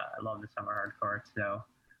 I love the summer hard court, so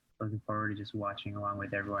looking forward to just watching along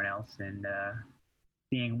with everyone else and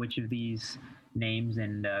seeing which of these names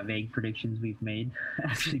and vague predictions we've made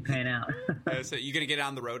actually pan out. So you going to get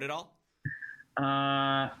on the road at all?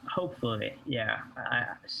 Hopefully, yeah.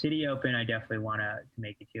 City Open, I definitely want to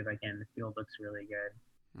make it to if I can. The field looks really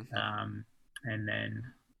good. And then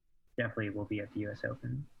definitely we'll be at the U.S.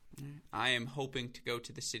 Open. I am hoping to go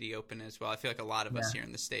to the City Open as well. I feel like a lot of us here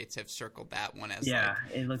in the States have circled that one as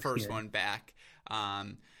it looks first good. One back.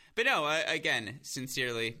 But no, again,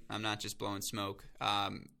 sincerely, I'm not just blowing smoke.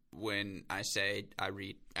 When I say I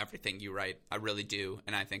read everything you write, I really do,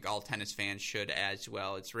 and I think all tennis fans should as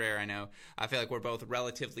well. It's rare, I know. I feel like we're both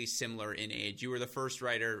relatively similar in age. You were the first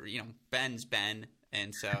writer, Ben's Ben,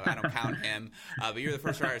 and so I don't count him. But you're the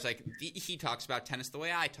first writer. It's like he talks about tennis the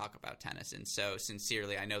way I talk about tennis, and so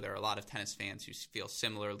sincerely, I know there are a lot of tennis fans who feel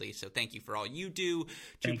similarly. So thank you for all you do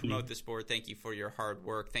to promote the sport. Thank you for your hard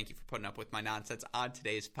work. Thank you for putting up with my nonsense on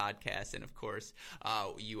today's podcast, and of course,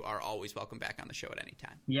 you are always welcome back on the show at any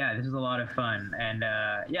time. Yeah, this is a lot of fun, and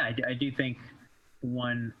I do think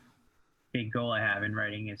one big goal I have in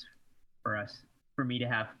writing is for me to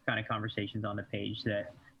have kind of conversations on the page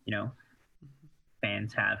that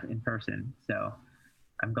fans have in person. So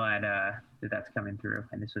I'm glad that that's coming through,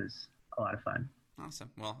 and this was a lot of fun.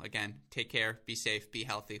 Awesome. Well, again, take care, be safe, be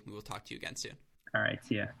healthy. We will talk to you again soon. All right,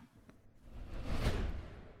 see ya.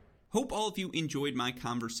 Hope all of you enjoyed my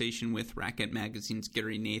conversation with Racket Magazine's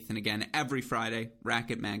Gary Nathan. Again, every Friday,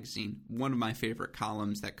 Racket Magazine, one of my favorite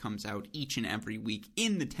columns that comes out each and every week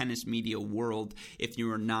in the tennis media world. If you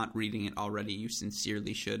are not reading it already, you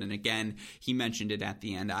sincerely should. And again, he mentioned it at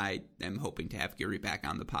the end. I am hoping to have Gary back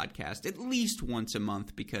on the podcast at least once a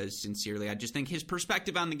month because, sincerely, I just think his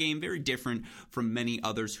perspective on the game very different from many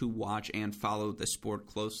others who watch and follow the sport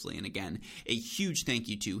closely. And again, a huge thank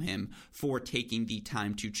you to him for taking the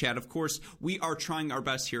time to chat. Of course, we are trying our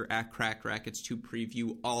best here at Cracked Racquets to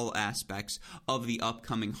preview all aspects of the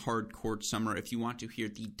upcoming hard court summer. If you want to hear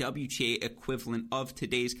the WTA equivalent of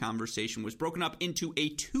today's conversation, was broken up into a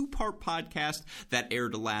two-part podcast that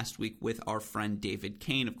aired last week with our friend David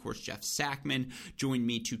Kane. Of course, Jeff Sackman joined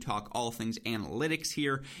me to talk all things analytics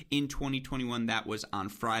here in 2021. That was on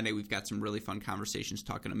Friday. We've got some really fun conversations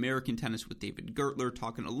talking American tennis with David Gertler,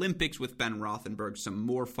 talking Olympics with Ben Rothenberg, some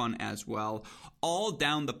more fun as well, all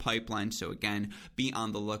down the pipeline. So again, be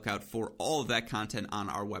on the lookout for all of that content on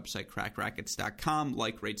our website, crackrackets.com.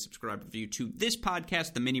 Like, rate, subscribe, review to this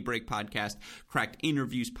podcast, the Mini Break podcast, Cracked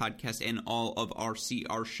Interviews podcast, and all of our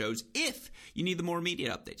CR shows. If you need the more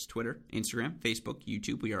immediate updates, Twitter, Instagram, Facebook,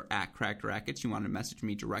 YouTube, we are at Cracked Racquets. You want to message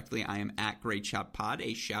me directly, I am at Great Shot Pod.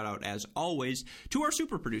 A shout out, as always, to our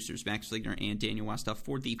super producers, Max Fligner and Daniel Westoff,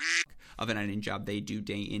 for the of an editing job they do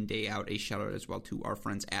day in, day out. A shout out as well to our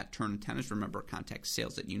friends at Turner Tennis. Remember, contact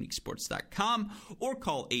sales@uniquesports.com or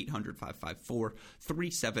call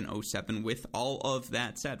 800-554-3707. With all of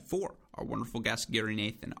that said, for our wonderful guest, Gary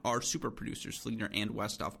Nathan, our super producers, Fligner and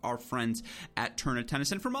Westoff, our friends at Turner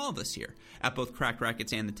Tennis, and from all of us here at both Cracked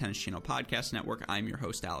Racquets and the Tennis Channel Podcast Network, I'm your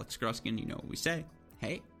host, Alex Gruskin. You know what we say.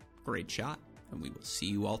 Hey, great shot, and we will see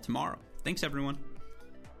you all tomorrow. Thanks, everyone.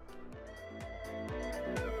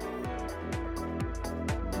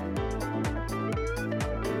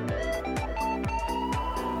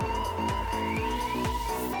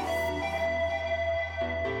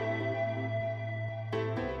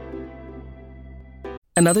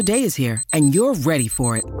 Another day is here, and you're ready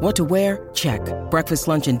for it. What to wear? Check. Breakfast,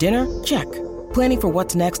 lunch, and dinner? Check. Planning for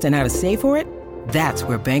what's next and how to save for it? That's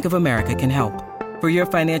where Bank of America can help. For your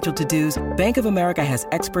financial to-dos, Bank of America has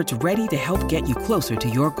experts ready to help get you closer to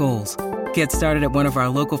your goals. Get started at one of our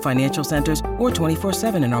local financial centers or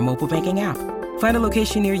 24/7 in our mobile banking app. Find a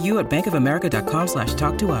location near you at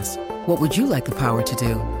bankofamerica.com/talktous. What would you like the power to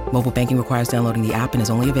do? Mobile banking requires downloading the app and is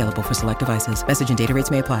only available for select devices. Message and data rates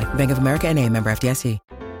may apply. Bank of America NA, member FDIC.